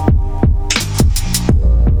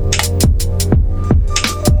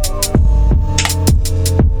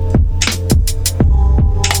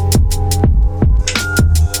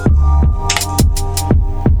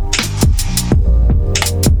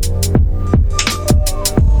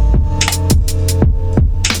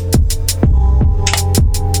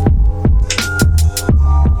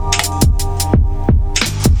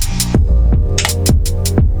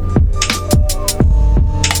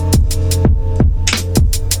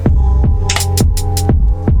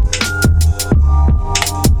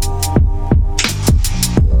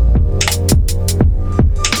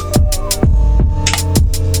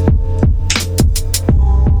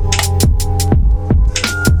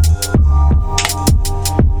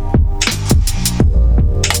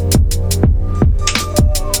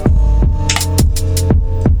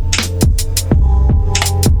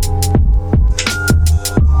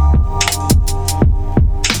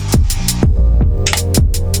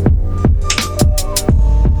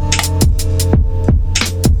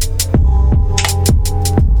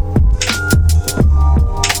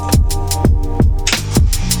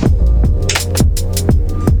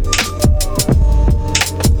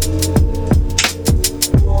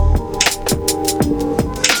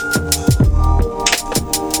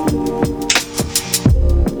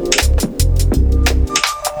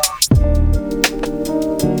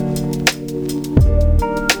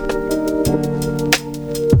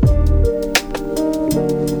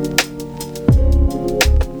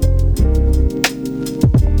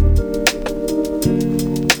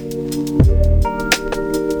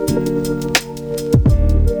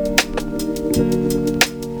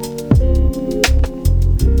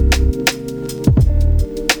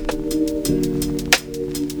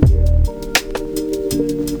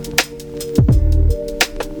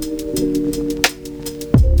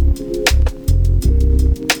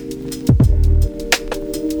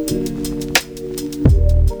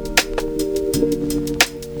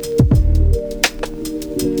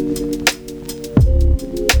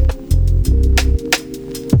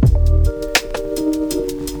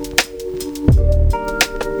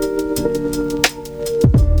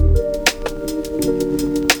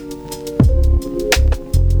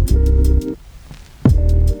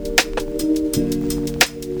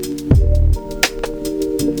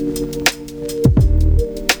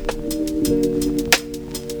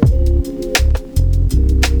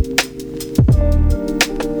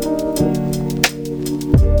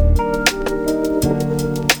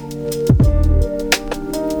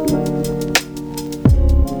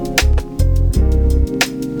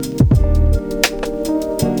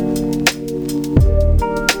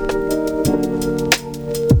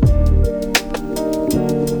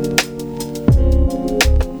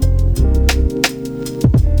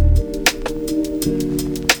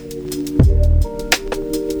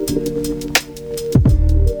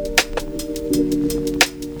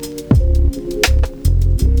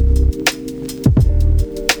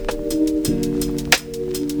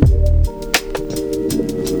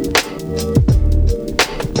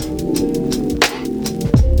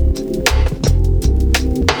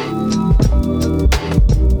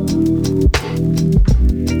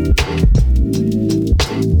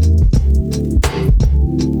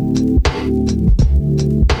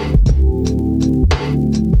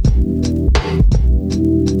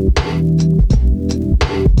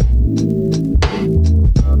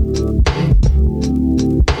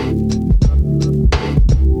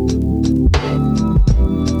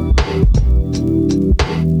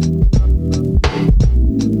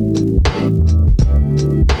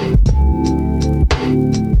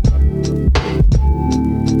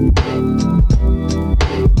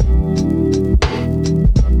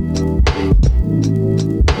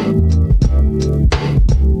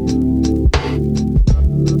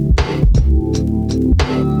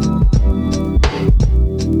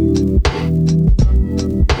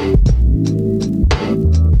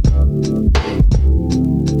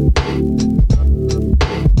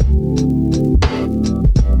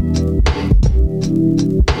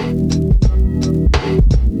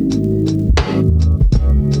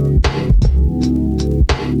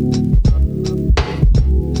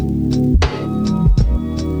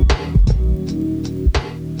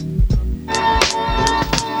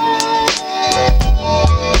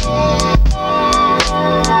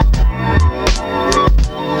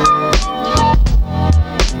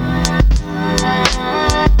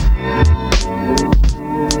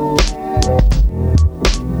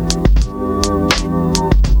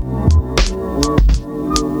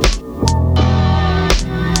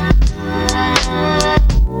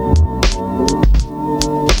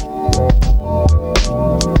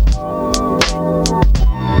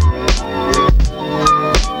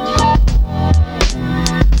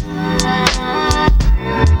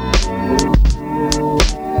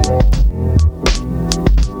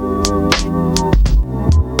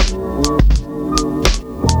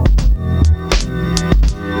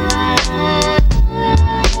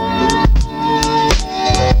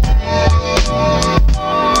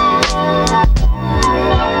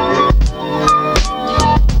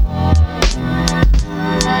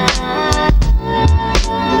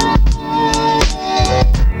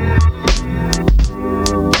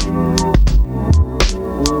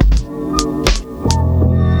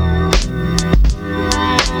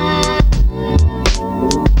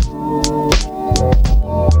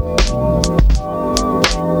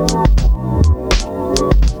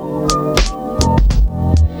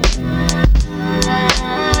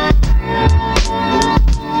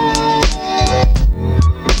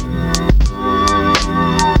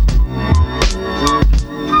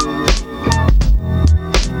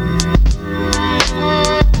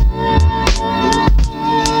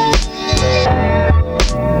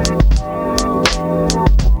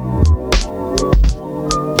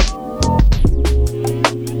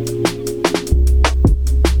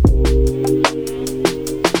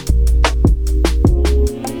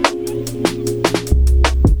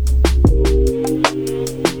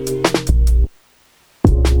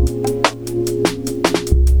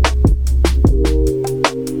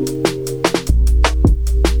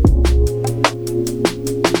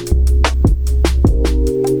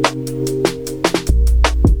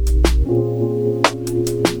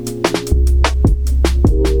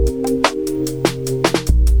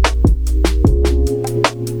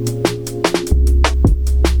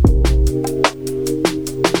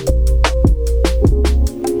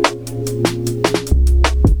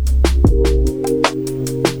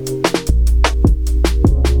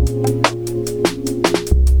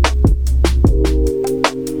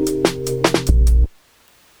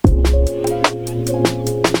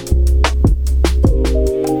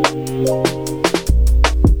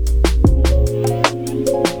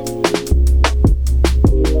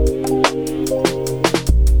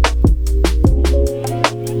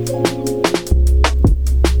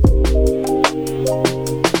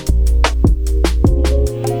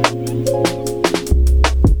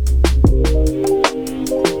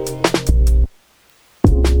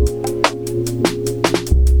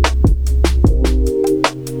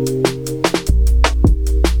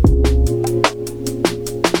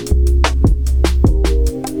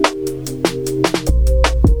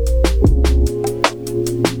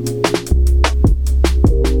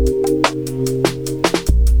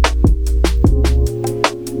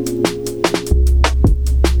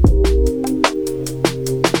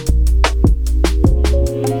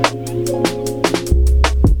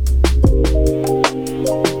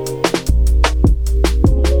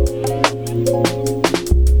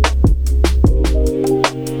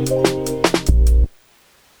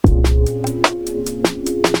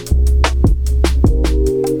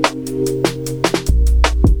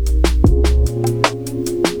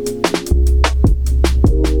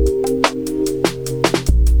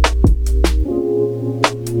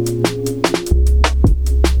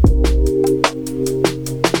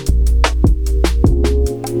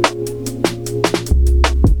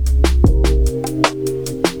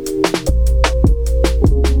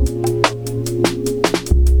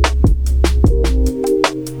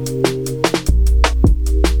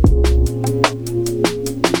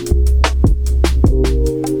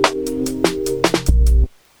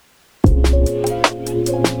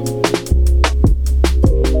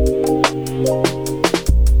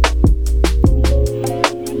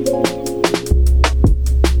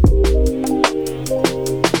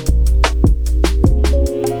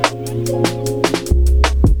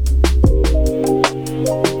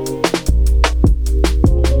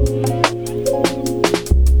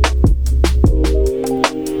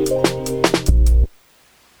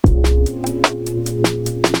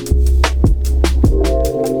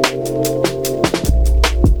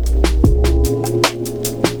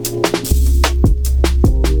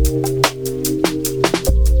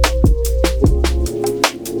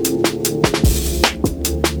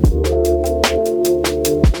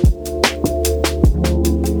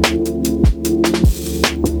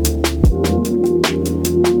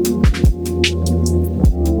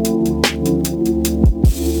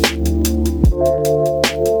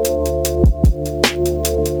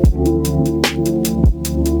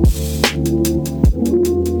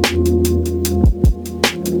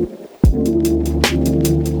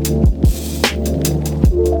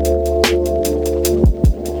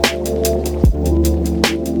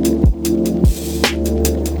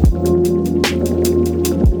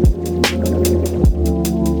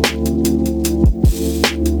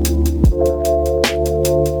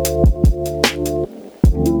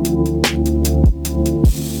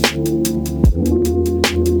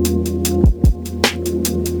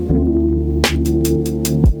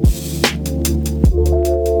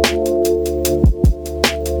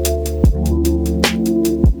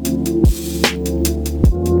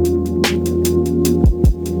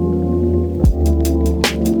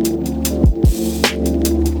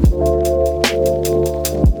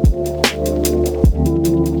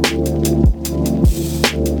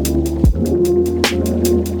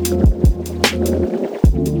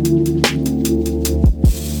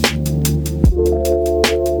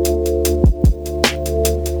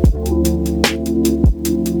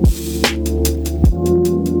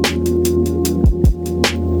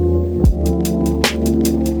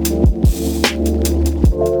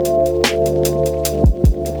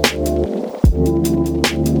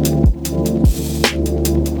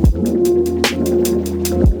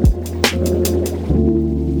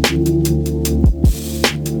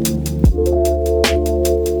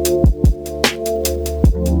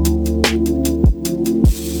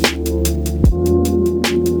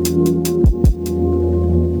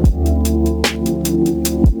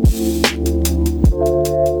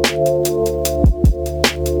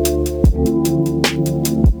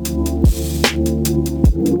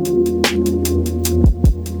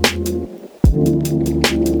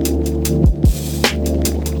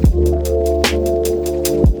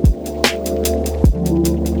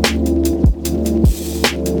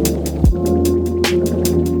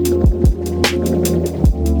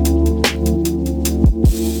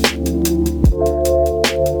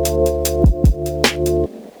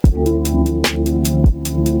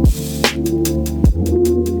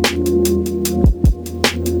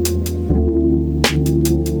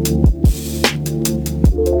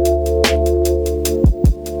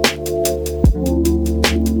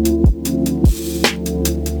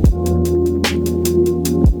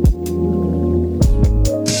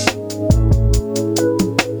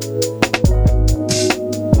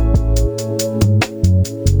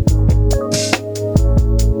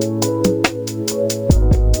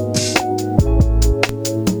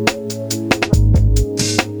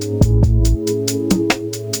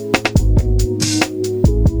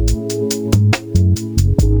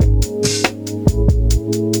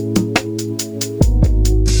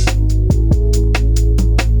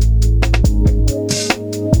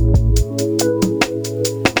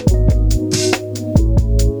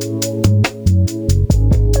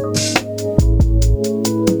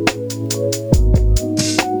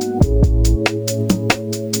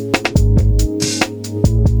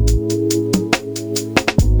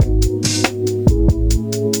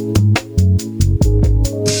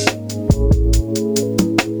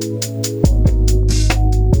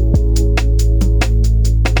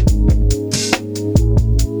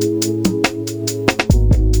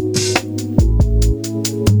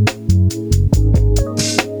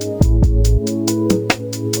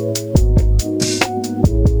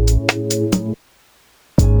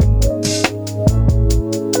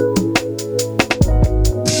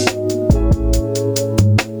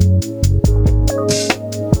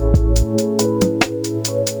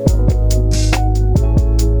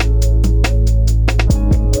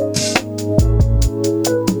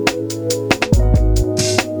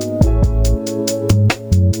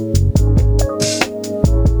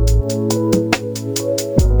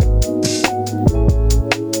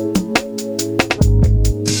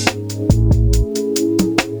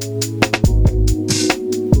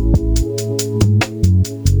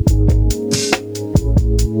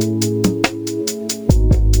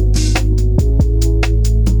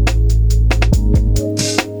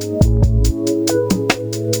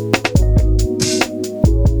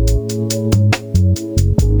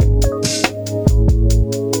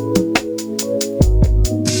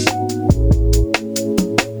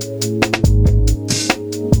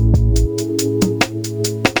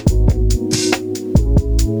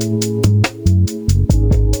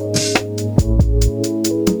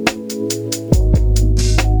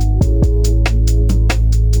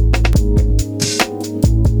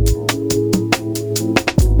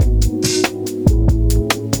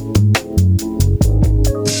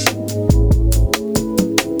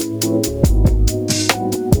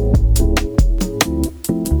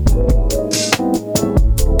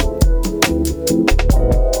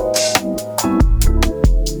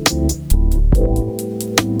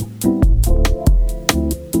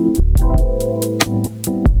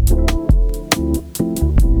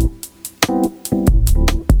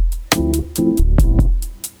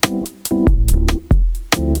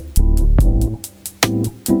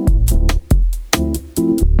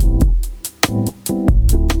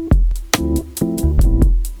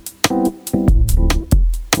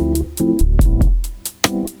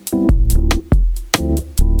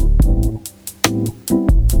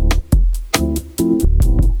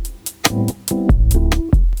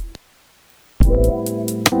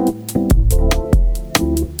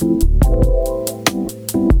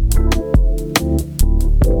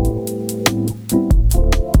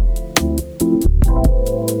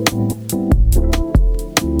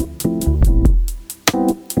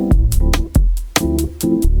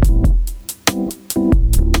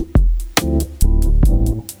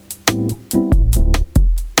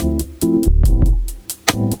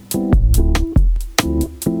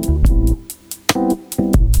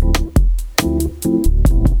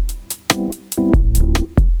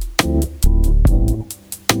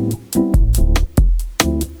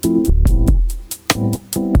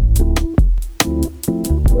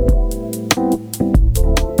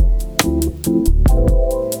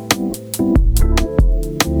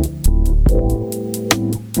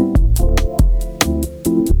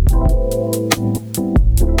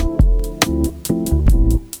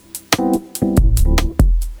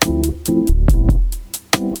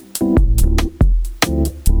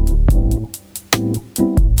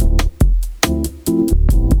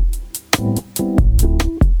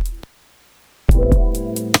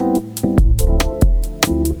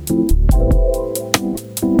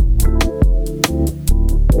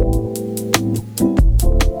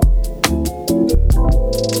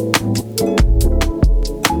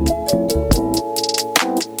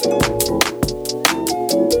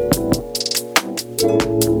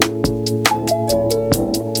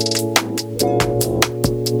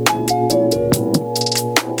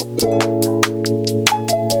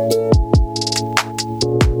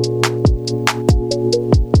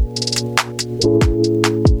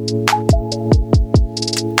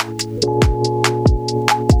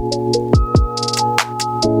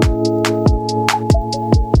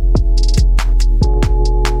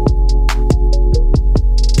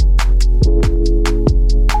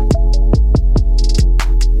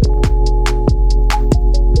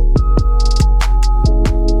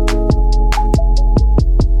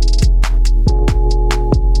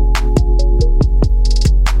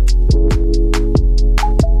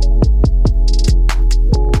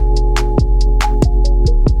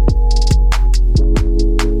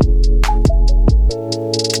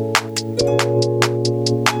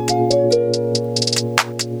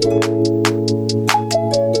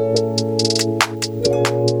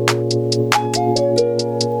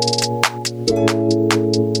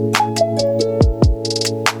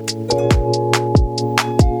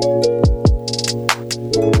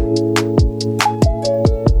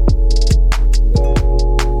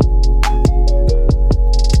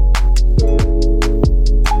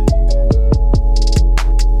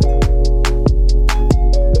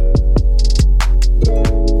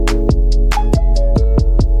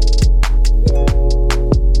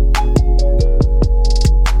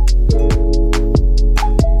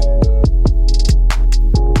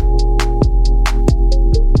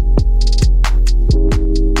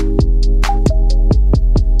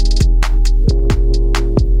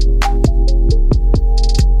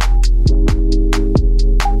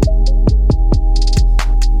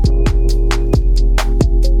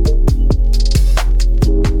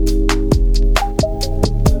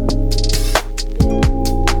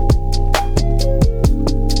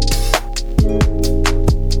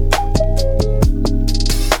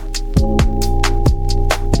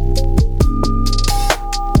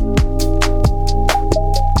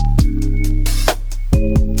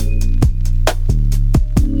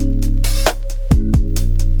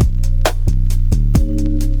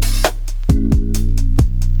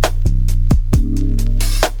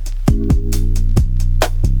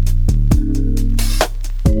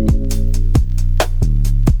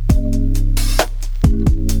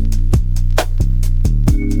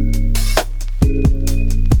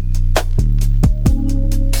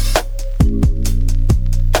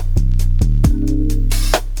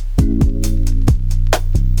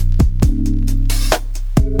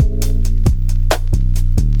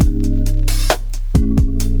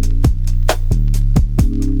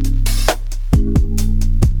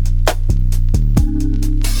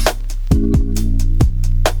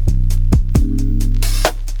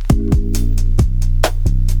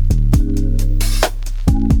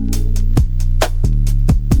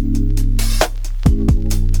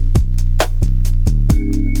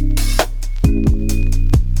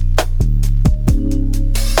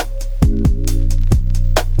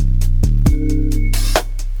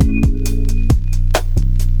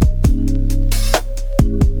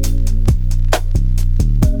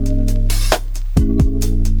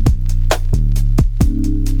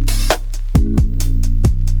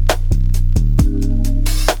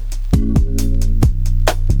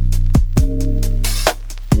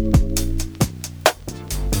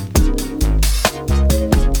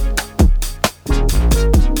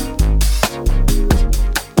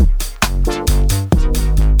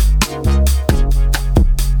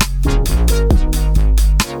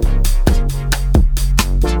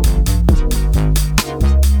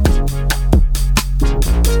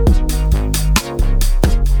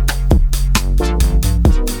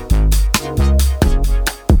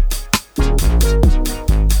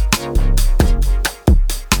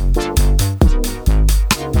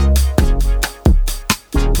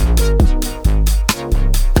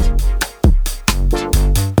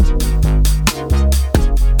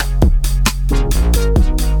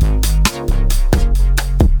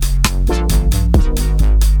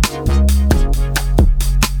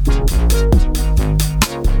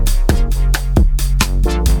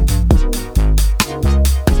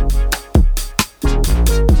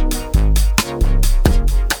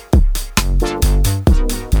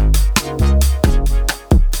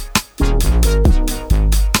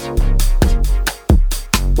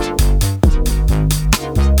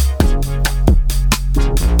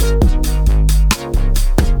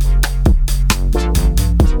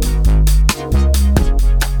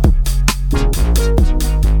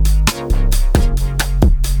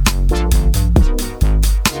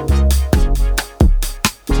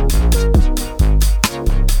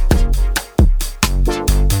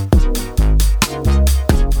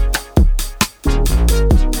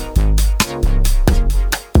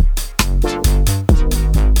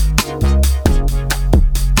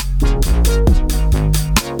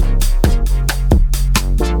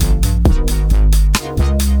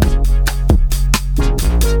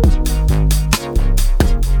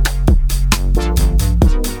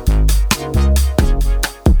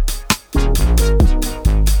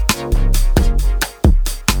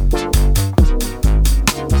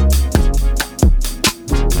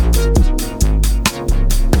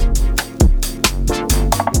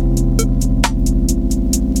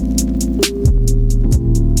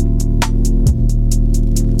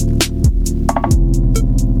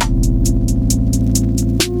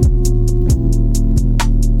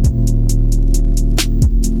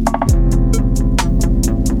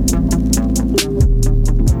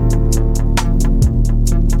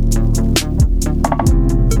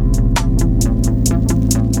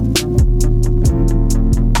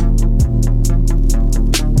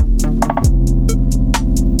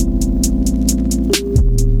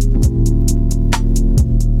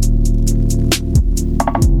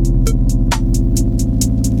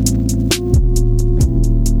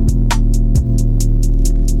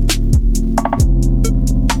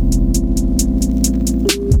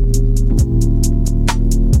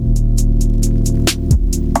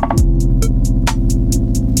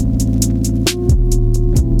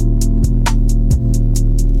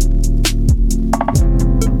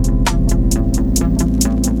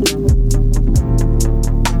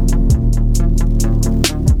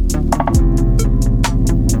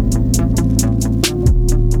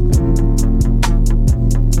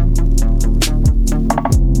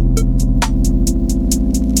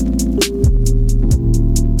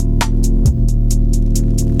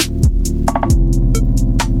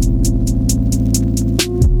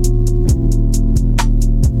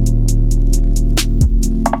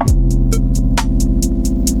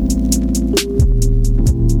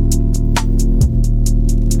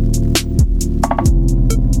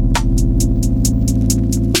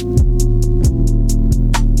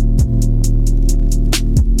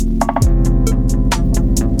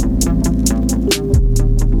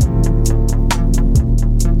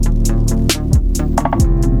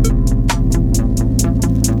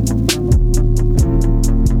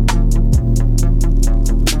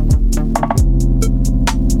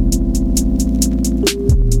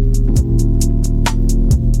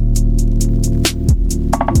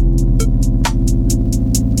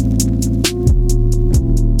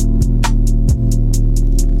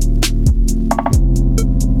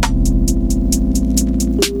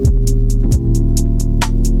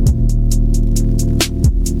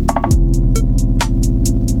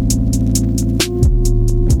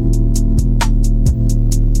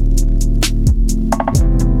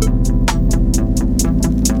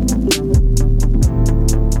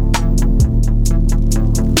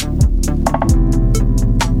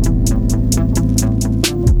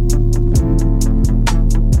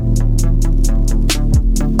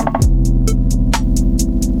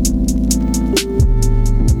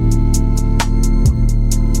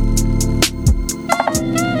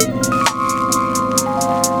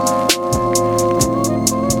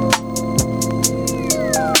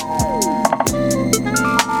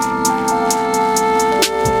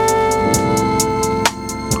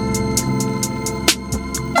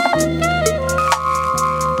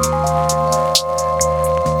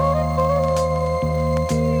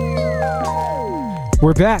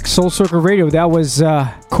 We're back, Soul Circle Radio. That was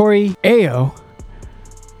CoryaYo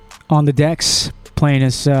on the decks, playing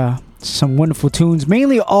us some wonderful tunes,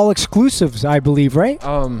 mainly all exclusives, I believe, right?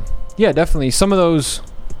 Yeah, definitely. Some of those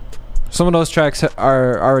tracks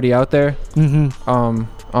are already out there.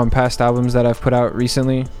 On past albums that I've put out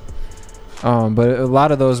recently. But a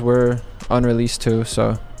lot of those were unreleased too.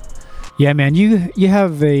 So yeah, man, you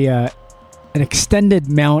have an extended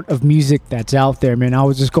amount of music that's out there, man. I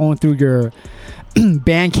was just going through your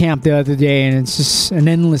Bandcamp the other day, and it's just an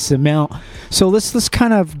endless amount. So let's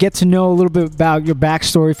kind of get to know a little bit about your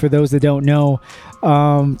backstory for those that don't know.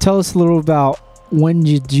 Tell us a little about when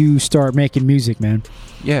did you start making music, man?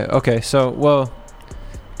 Yeah, okay. So, well,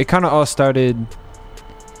 it kind of all started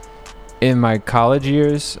in my college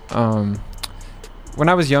years. When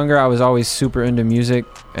I was younger, I was always super into music,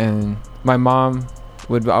 and my mom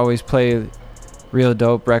would always play real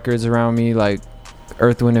dope records around me, like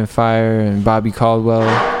Earth, Wind and Fire and Bobby Caldwell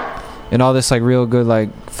and all this like real good like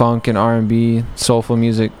funk and R&B soulful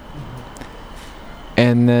music.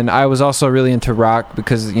 And then I was also really into rock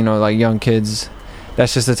because, you know, like young kids,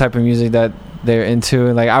 that's just the type of music that they're into.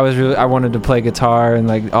 And like I wanted to play guitar and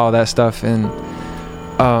like all that stuff. And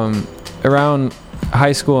around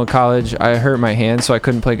high school and college, I hurt my hand, so I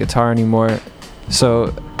couldn't play guitar anymore. So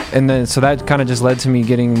that kind of just led to me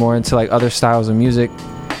getting more into like other styles of music.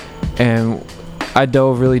 And I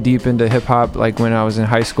dove really deep into hip hop like when I was in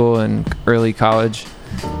high school and early college.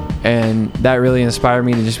 And that really inspired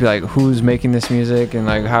me to just be like, who's making this music and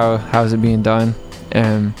like how's it being done?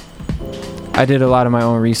 And I did a lot of my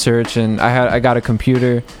own research, and I got a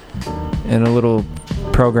computer and a little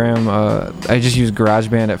program. I just used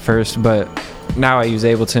GarageBand at first, but now I use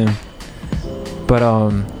Ableton. But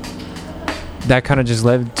that kind of just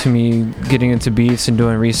led to me getting into beats and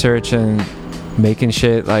doing research and making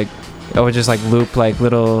shit. Like I would just like loop like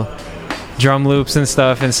little drum loops and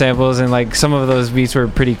stuff and samples, and like some of those beats were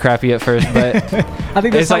pretty crappy at first, but I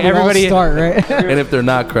think that's like everybody start, right? And if they're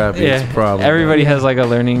not crappy, it's a problem. Everybody has like a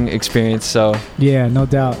learning experience, so yeah, no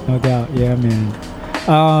doubt. Yeah,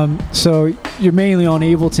 man. So you're mainly on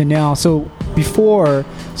Ableton now. So before,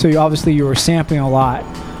 you were sampling a lot.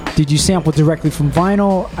 Did you sample directly from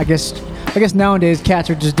vinyl? I guess nowadays cats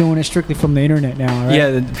are just doing it strictly from the internet now, right?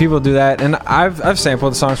 Yeah, people do that, and I've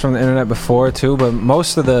sampled songs from the internet before too, but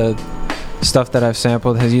most of the stuff that I've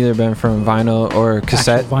sampled has either been from vinyl or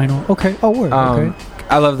cassette. Actual vinyl. Okay. Oh, word. Okay.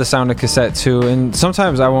 I love the sound of cassette too, and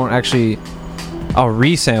sometimes I won't actually. I'll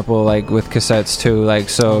resample like with cassettes too, like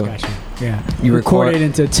so. Oh, gotcha. Yeah. You record it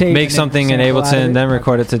into tape. Make something in Ableton, then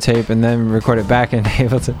record it to tape, and then record it back in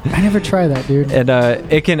Ableton. I never tried that, dude. And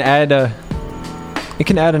it can add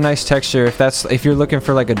a nice texture if you're looking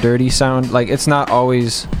for like a dirty sound. Like it's not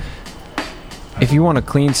always. If you want a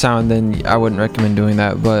clean sound, then I wouldn't recommend doing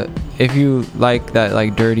that. But if you like that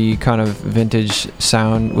like dirty kind of vintage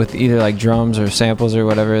sound with either like drums or samples or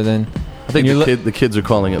whatever, then I think the kids are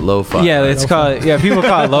calling it lo-fi. Yeah, it's called. Yeah, people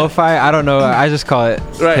call it lo-fi. I don't know. I just call it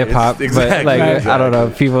hip hop. Exactly, but like I don't know.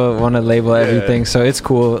 People want to label everything, so it's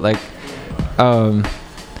cool. Like, but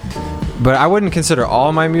I wouldn't consider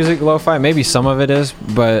all my music lo-fi. Maybe some of it is,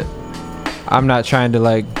 but I'm not trying to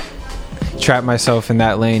like trap myself in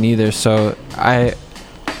that lane either. So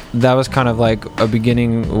that was kind of like a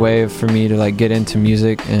beginning way for me to like get into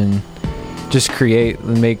music and just create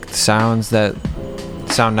and make sounds that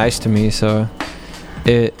sound nice to me. So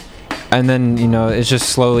and then, you know, it's just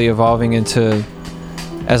slowly evolving into,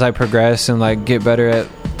 as I progress and like get better at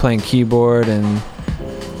playing keyboard and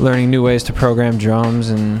learning new ways to program drums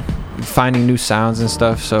and finding new sounds and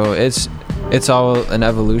stuff. So it's all an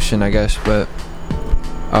evolution, I guess. But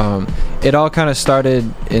it all kind of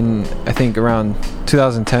started in, I think, around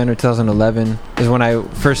 2010 or 2011 is when I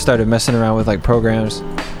first started messing around with like programs.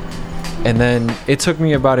 And then it took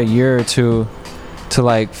me about a year or two to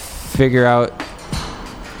like figure out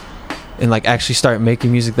and like actually start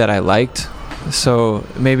making music that I liked. So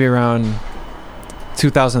maybe around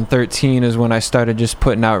 2013 is when I started just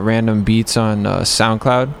putting out random beats on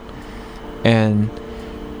SoundCloud, and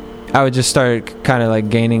I would just start kind of like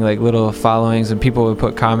gaining like little followings, and people would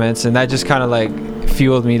put comments, and that just kind of like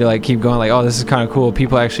fueled me to like keep going, like, oh, this is kind of cool,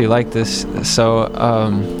 people actually like this. So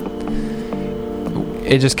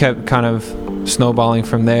it just kept kind of snowballing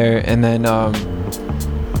from there. And then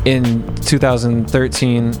in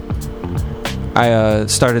 2013 I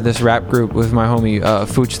started this rap group with my homie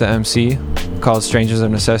Fooch the MC called Strangers of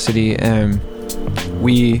Necessity, and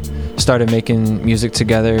we started making music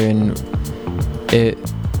together, and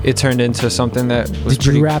it turned into something that was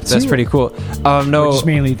pretty cool. No, or just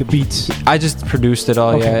mainly the beats. I just produced it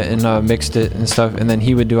all, and mixed it and stuff, and then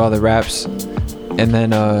he would do all the raps, and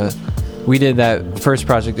then we did that first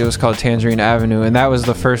project. It was called Tangerine Avenue, and that was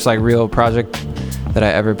the first like real project that I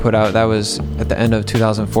ever put out. That was at the end of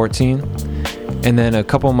 2014, and then a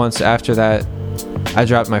couple months after that, I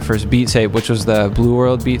dropped my first beat tape, which was the Blue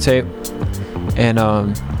World beat tape. And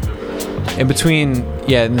in between,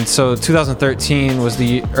 and so 2014 was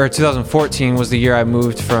the year I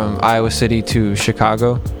moved from Iowa City to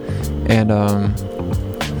Chicago, and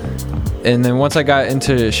then once I got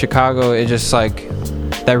into Chicago, it just like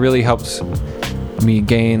that really helped me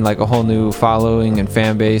gain like a whole new following and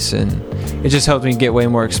fan base, and it just helped me get way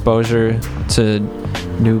more exposure to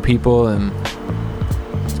new people, and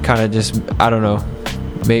kind of just, I don't know,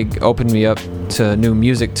 opened me up to new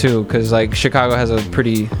music too, because like Chicago has a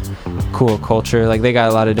pretty cool culture. Like they got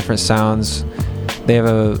a lot of different sounds. They have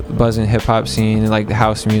a buzzing hip-hop scene and like the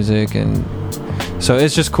house music, and so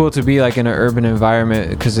it's just cool to be like in an urban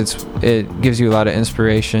environment, because it gives you a lot of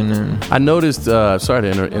inspiration. And I noticed, sorry to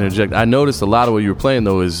interject, I noticed a lot of what you were playing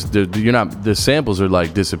though is the samples are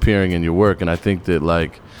like disappearing in your work, and I think that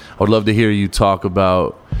like I would love to hear you talk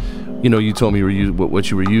about, you told me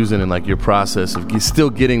what you were using, and like your process of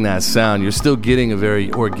still getting that sound. You're still getting a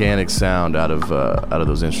very organic sound out of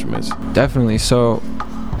those instruments. Definitely. So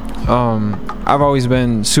I've always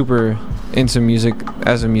been super into music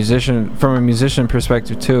as a musician, from a musician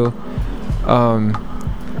perspective too.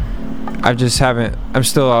 I just haven't, I'm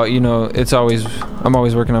still, I'm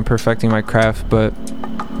always working on perfecting my craft, but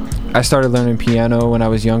I started learning piano when I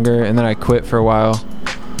was younger, and then I quit for a while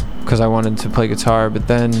because I wanted to play guitar, but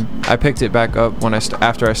then I picked it back up when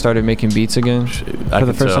after I started making beats again for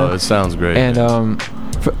the first time. It sounds great. And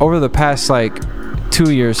over the past like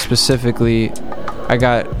 2 years specifically, I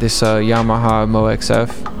got this Yamaha Mo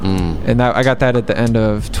XF, and I got that at the end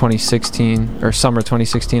of 2016 or summer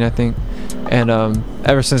 2016, I think. And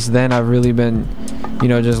ever since then, I've really been,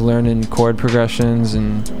 just learning chord progressions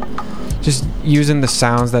and just using the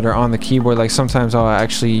sounds that are on the keyboard. Like sometimes I'll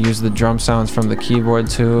actually use the drum sounds from the keyboard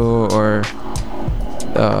too, or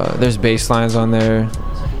there's bass lines on there,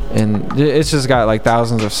 and it's just got like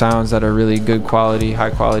thousands of sounds that are really good quality,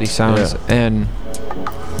 high quality sounds. And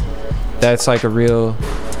that's like a real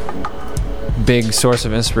big source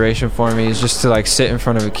of inspiration for me, is just to like sit in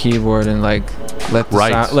front of a keyboard and like let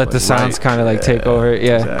the sounds kind of like take over.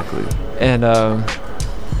 Exactly. And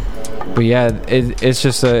but it's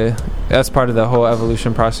just that's part of the whole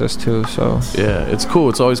evolution process too. So yeah, it's cool.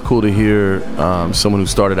 It's always cool to hear someone who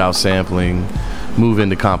started out sampling move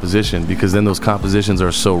into composition, because then those compositions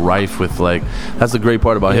are so rife with like, that's the great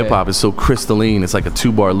part about hip-hop. It's so crystalline. It's like a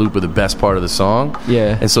 2-bar loop of the best part of the song.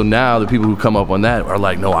 And so now the people who come up on that are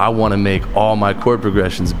like, no, I want to make all my chord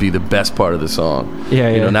progressions be the best part of the song.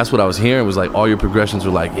 And that's what I was hearing, was like all your progressions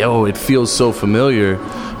were like, yo, it feels so familiar,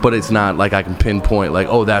 but it's not like I can pinpoint like,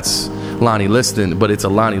 oh, that's Lonnie Liston, but it's a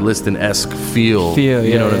Lonnie Liston-esque feel.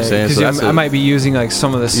 You know what I'm saying? So I might be using like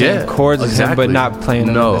some of the same chords as him, but not playing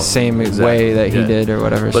them in the same way that he did or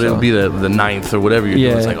whatever. But it'll be the ninth or whatever you're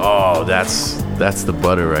doing. It's like, oh, that's the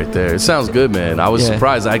butter right there. It sounds good, man. I was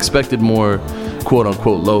surprised. I expected more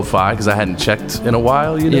quote-unquote lo-fi, because I hadn't checked in a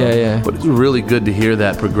while, But it's really good to hear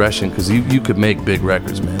that progression, because you could make big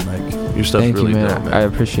records, man. Like, your stuff's really dope, man. I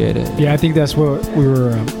appreciate it. Yeah, I think that's what we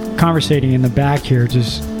were conversating in the back here,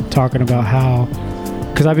 just talking about how,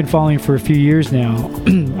 because I've been following for a few years now.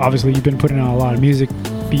 Obviously, you've been putting out a lot of music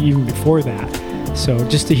even before that. So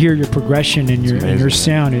just to hear your progression and your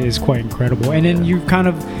sound is quite incredible. And then you've kind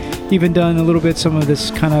of even done a little bit some of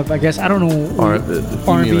this kind of, I guess, I don't know,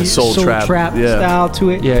 R&B, soul trap style to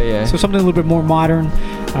it. So something a little bit more modern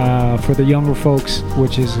for the younger folks,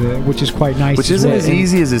 which is quite nice. Which isn't as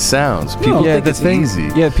easy as it sounds. People think it's easy.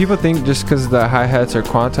 Yeah, people think just because the hi-hats are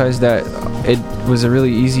quantized that it was a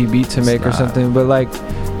really easy beat to make or something. But like,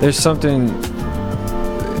 there's something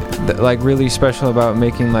like really special about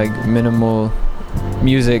making like minimal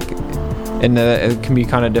music, and it can be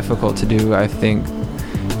kind of difficult to do, I think,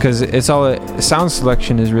 because sound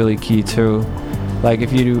selection is really key too. Like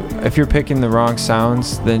if you're picking the wrong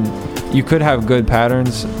sounds, then you could have good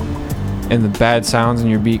patterns and the bad sounds, and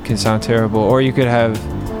your beat can sound terrible. Or you could have,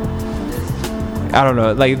 I don't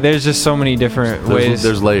know, like there's just so many different ways.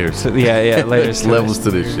 There's layers. Layers. Levels to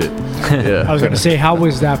this shit. I was gonna say, how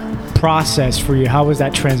was that process for you? How was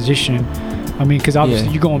that transition? I mean, because obviously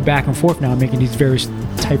you're going back and forth now, making these various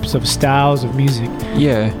types of styles of music.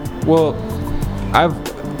 Yeah. Well,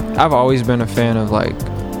 I've always been a fan of like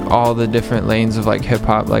all the different lanes of like hip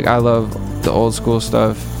hop. Like I love the old school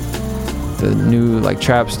stuff, the new like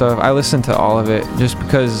trap stuff. I listen to all of it just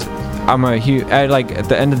because I'm a huge. At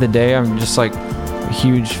the end of the day, I'm just like a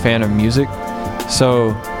huge fan of music.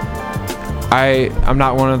 So I'm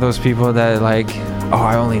not one of those people that like, oh,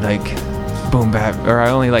 I only like boom bap, or I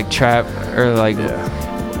only like trap, or like,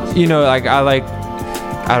 you know, like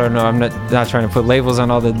I don't know. I'm not trying to put labels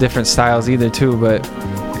on all the different styles either too, but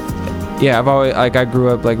yeah, I've always like I grew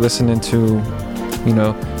up like listening to, you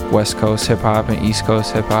know, West Coast hip hop and East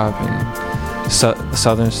Coast hip hop and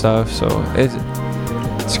Southern stuff. So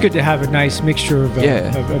it's good to have a nice mixture of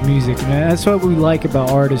music, and that's what we like about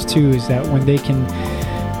artists too. Is that when they can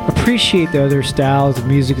appreciate the other styles of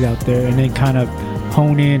music out there, and then kind of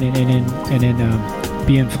hone in and then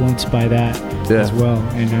be influenced by that as well.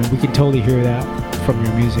 And we can totally hear that from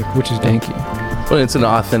your music, which is thank you. Well, it's an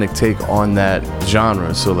authentic take on that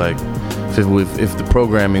genre. So like, if the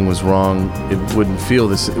programming was wrong, it wouldn't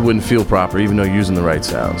feel proper, even though you're using the right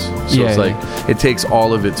sounds. So it's like it takes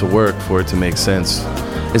all of it to work for it to make sense.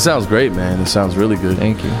 It sounds great, man. It sounds really good.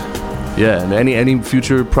 Thank you. Yeah, and any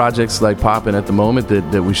future projects like popping at the moment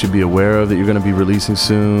that we should be aware of that you're going to be releasing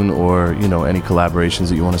soon, or you know, any collaborations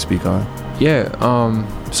that you want to speak on? Yeah.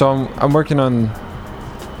 So I'm working on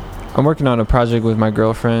a project with my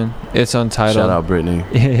girlfriend. It's untitled. Shout out Brittany.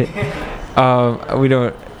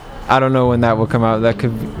 I don't know when that will come out. That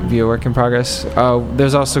could be a work in progress.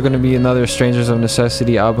 There's also going to be another Strangers of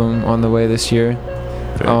Necessity album on the way this year.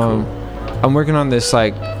 Very cool. I'm working on this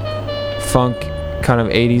like funk kind of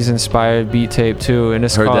 80s inspired beat tape too, and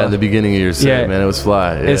it's heard called, that in the beginning of your set, man. It was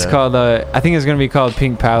fly. It's called I think it's going to be called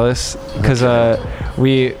Pink Palace, because I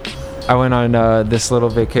went on this little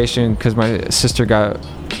vacation because my sister got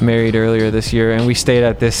married earlier this year, and we stayed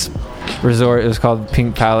at this resort. It was called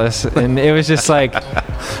Pink Palace, and it was just like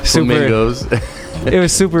super. It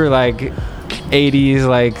was super like 80s,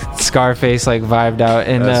 like Scarface, like vibed out,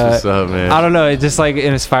 and that's what's up, man. I don't know, it just like it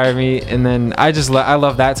inspired me, and then I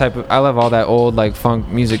love that type of, I love all that old like funk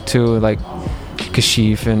music too, like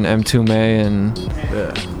Kashif and M2 May and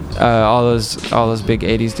all those big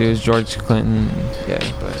 80s dudes, George Clinton,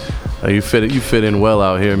 but. You fit in well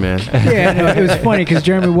out here, man. Yeah, no, it was funny because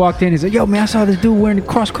Jeremy walked in. He's like, "Yo, man, I saw this dude wearing the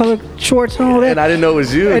cross-colored shorts and all that." And I didn't know it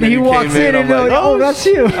was you. And he walks in and like, "Oh, that's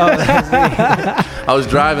you." I was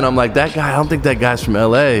driving. I'm like, that guy. I don't think that guy's from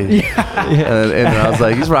L.A. Yeah. And I was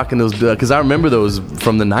like, he's rocking those, because I remember those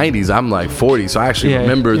from the '90s. I'm like 40, so I actually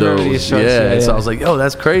remember those. Shorts, so I was like, "Yo,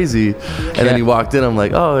 that's crazy." And then he walked in. I'm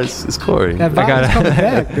like, "Oh, it's Corey." That vibe's coming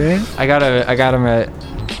back, man. I got him at.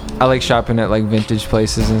 I like shopping at like vintage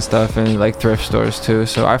places and stuff, and like thrift stores too.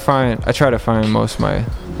 So I try to find most of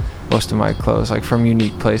my clothes like from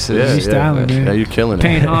unique places. Man. Yeah, you're killing it.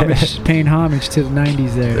 Paying homage to the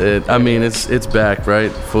 '90s there. I mean, it's back,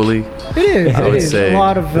 right? Fully. It is. I would say a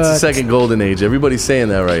lot of. It's the second golden age. Everybody's saying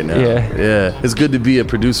that right now. Yeah. It's good to be a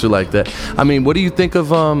producer like that. I mean, what do you think of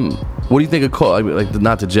Cole? I mean, like,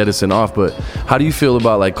 not to jettison off, but how do you feel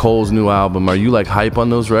about like Cole's new album? Are you like hype on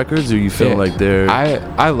those records, or you feel like they're?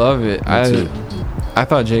 I love it. I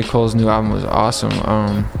thought J. Cole's new album was awesome.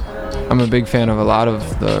 I'm a big fan of a lot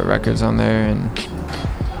of the records on there, and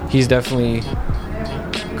he's definitely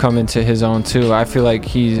come into his own too. I feel like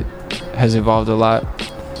he has evolved a lot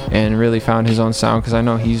and really found his own sound, because I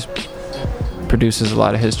know he's produces a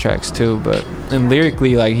lot of his tracks too. And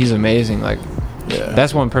lyrically, like, he's amazing. Like,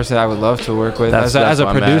 that's one person I would love to work with as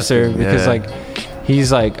a producer, because like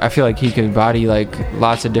he's like, I feel like he could body like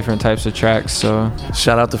lots of different types of tracks. So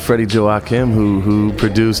shout out to Freddie Joachim who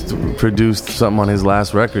produced something on his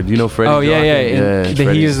last record. You know Freddie? Oh yeah.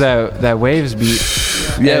 He used that Waves beat.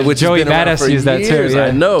 Yeah, which Joey Badass used that too. Yeah.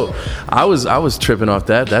 I know. I was tripping off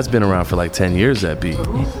that. That's been around for like 10 years. That beat.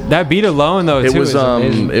 That beat alone though. It was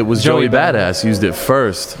Joey Badass used it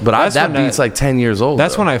first, but that beat's like 10 years old.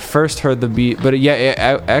 That's when I first heard the beat. But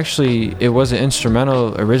actually it wasn't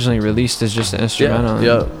instrumental. Originally released as just an instrumental.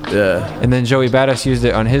 Yeah. And then Joey Badass used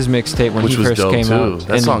it on his mixtape when he first came out.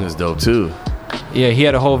 That song is dope too. Yeah, he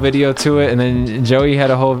had a whole video to it, and then Joey had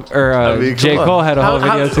a whole, J. Cole had a whole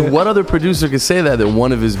video to it. What other producer could say that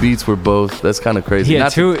one of his beats were both? That's kind of crazy. He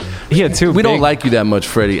had two. We don't like you that much,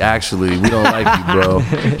 Freddie. Actually, we don't like you, bro.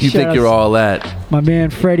 You think you're all that. My man,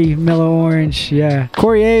 Freddie, Mellow Orange. Yeah.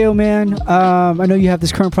 CoryaYo, man. I know you have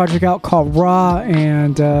this current project out called Raw,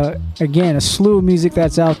 and again, a slew of music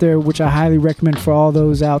that's out there, which I highly recommend for all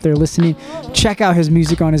those out there listening. Check out his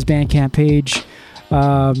music on his Bandcamp page.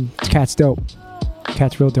 Cat's dope.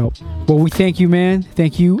 Cat's real dope. Well, we thank you, man.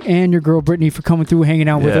 Thank you and your girl Brittany for coming through, hanging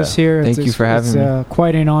out with us here. Thank you for having me. It's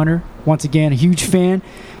quite an honor. Once again, a huge fan.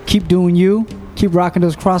 Keep doing you. Keep rocking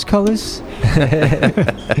those cross colors.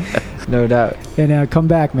 No doubt. And come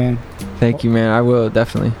back, man. Thank you, man. I will,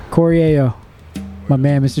 definitely. CoryaYo, my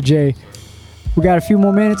man, Mr. J. We got a few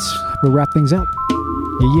more minutes. We'll wrap things up.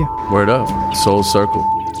 Yeah. Word up. Soul Circle.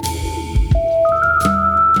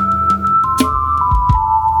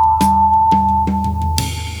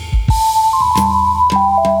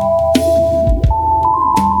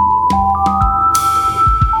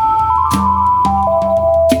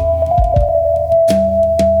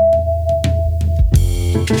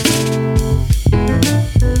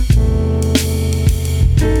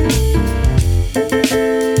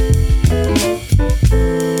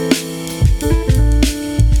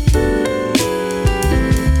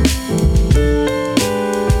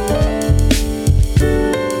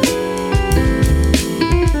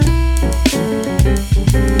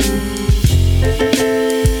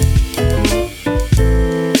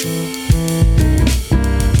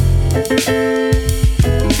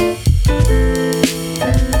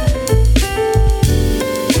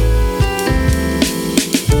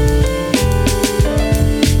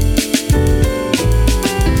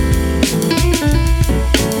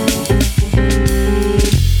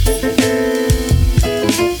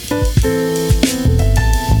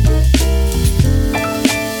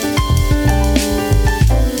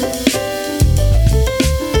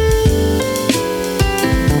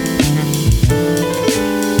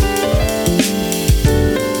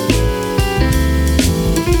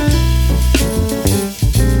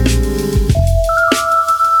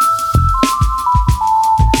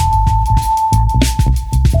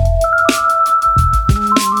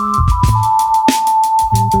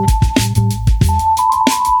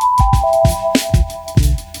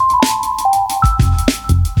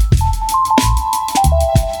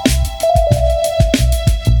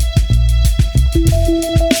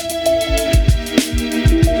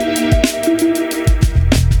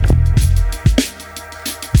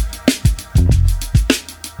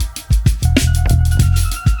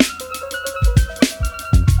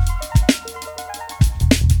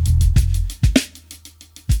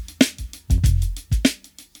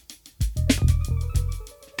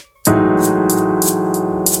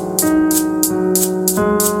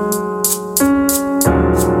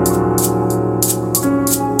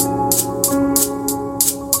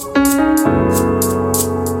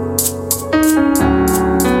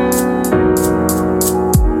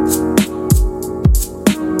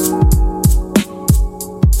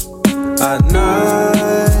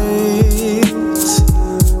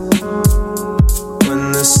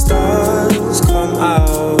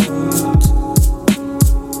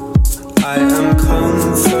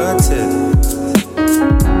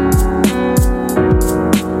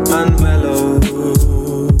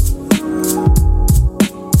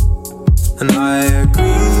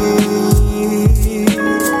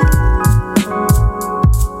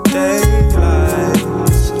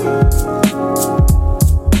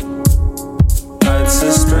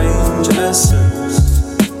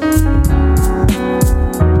 essence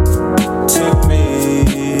took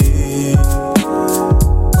me,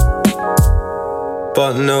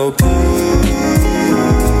 but no peace.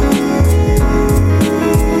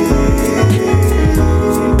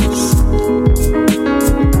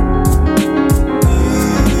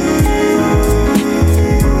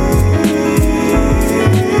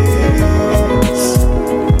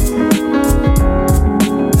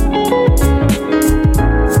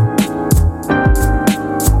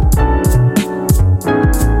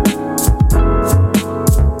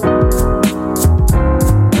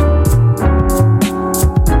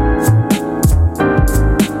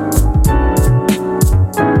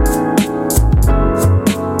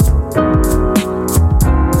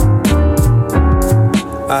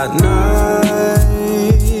 At night,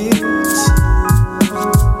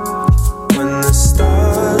 when the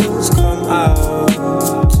stars come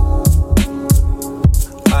out,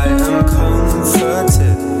 I am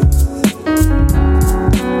comforted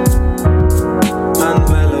and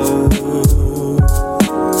mellow,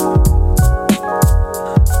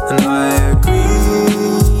 and I agree.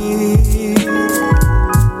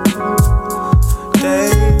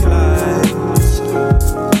 Daylight,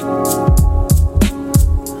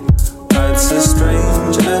 it's a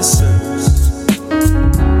strange essence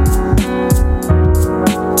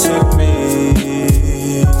took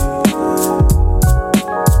me,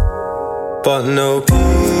 but no peace.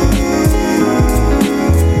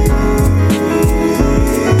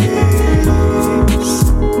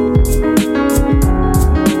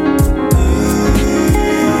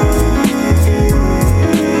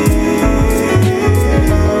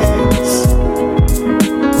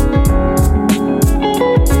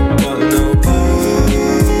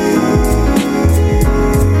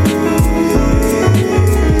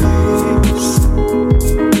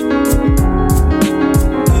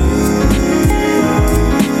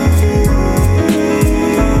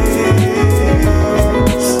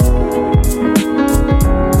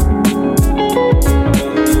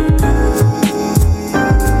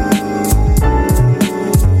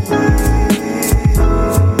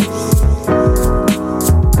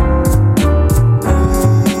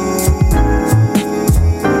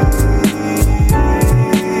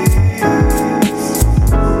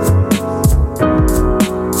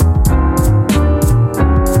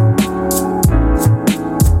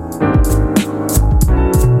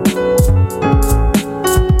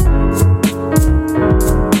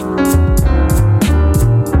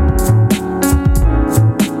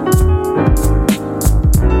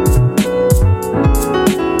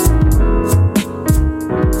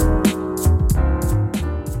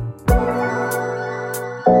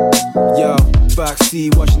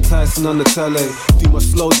 Backseat watching Tyson on the telly. Do my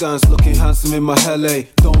slow dance looking handsome in my hele.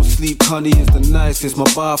 Don't sleep, honey is the nicest. My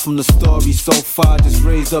bar from the story so far just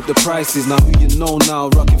raised up the prices. Now who you know now,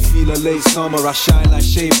 rockin' feel a late summer. I shine like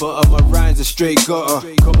shea butter, my rhymes are straight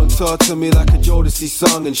gutter. Come and talk to me like a Jodeci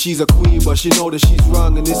song. And she's a queen but she know that she's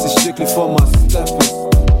wrong. And this is strictly for my steppers.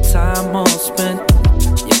 Time all spent,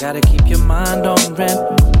 you gotta keep your mind on rent.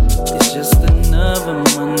 It's just another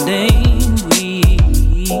mundane week.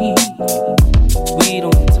 We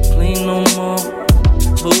don't need to play no more.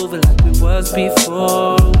 Move it like it was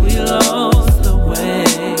before we lost the way.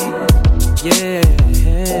 Yeah.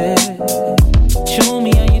 Show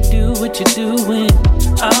me how you do what you're doing.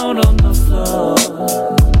 Out on the floor,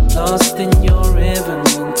 lost in your rhythm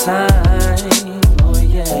and time. Oh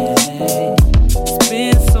yeah. It's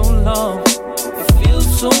been so long, it feels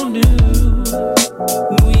so new.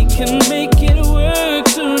 We can make it work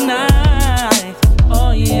tonight.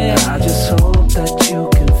 Oh yeah. I just hope that you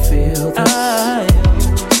can feel this.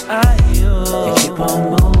 And keep on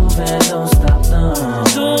moving, don't stop, no.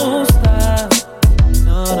 Don't stop,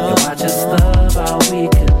 no. And I just love how we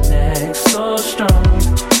connect so strong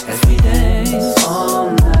as we dance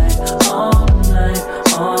all night, all night,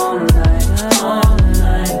 all night, all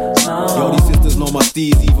night long. Yo, these sisters know my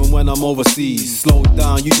steez even when I'm overseas. Slow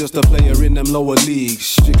down, you just a player in them lower leagues.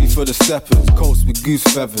 Strictly for the steppers, coast with goose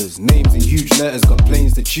feathers. Names in huge letters, got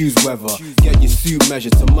planes to choose weather. Get your suit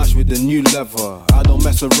measured to match with the new leather. I don't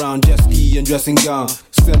mess around, jet ski and dressing gown.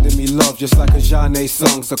 Sending me love just like a Jeanne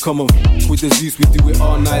so come on, with the Zeus, we do it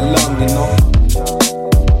all night long, you know.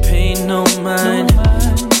 Pay no mind,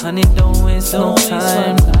 honey, don't waste no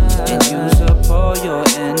time. And use up all your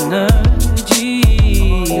energy.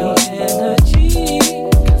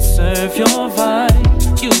 Conserve your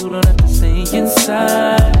vibe, you don't have to stay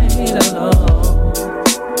inside alone.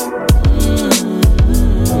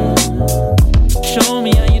 Show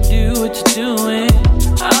me how you do what you're doing.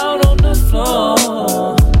 Out on the floor,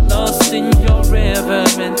 lost in your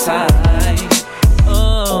rhythm and time.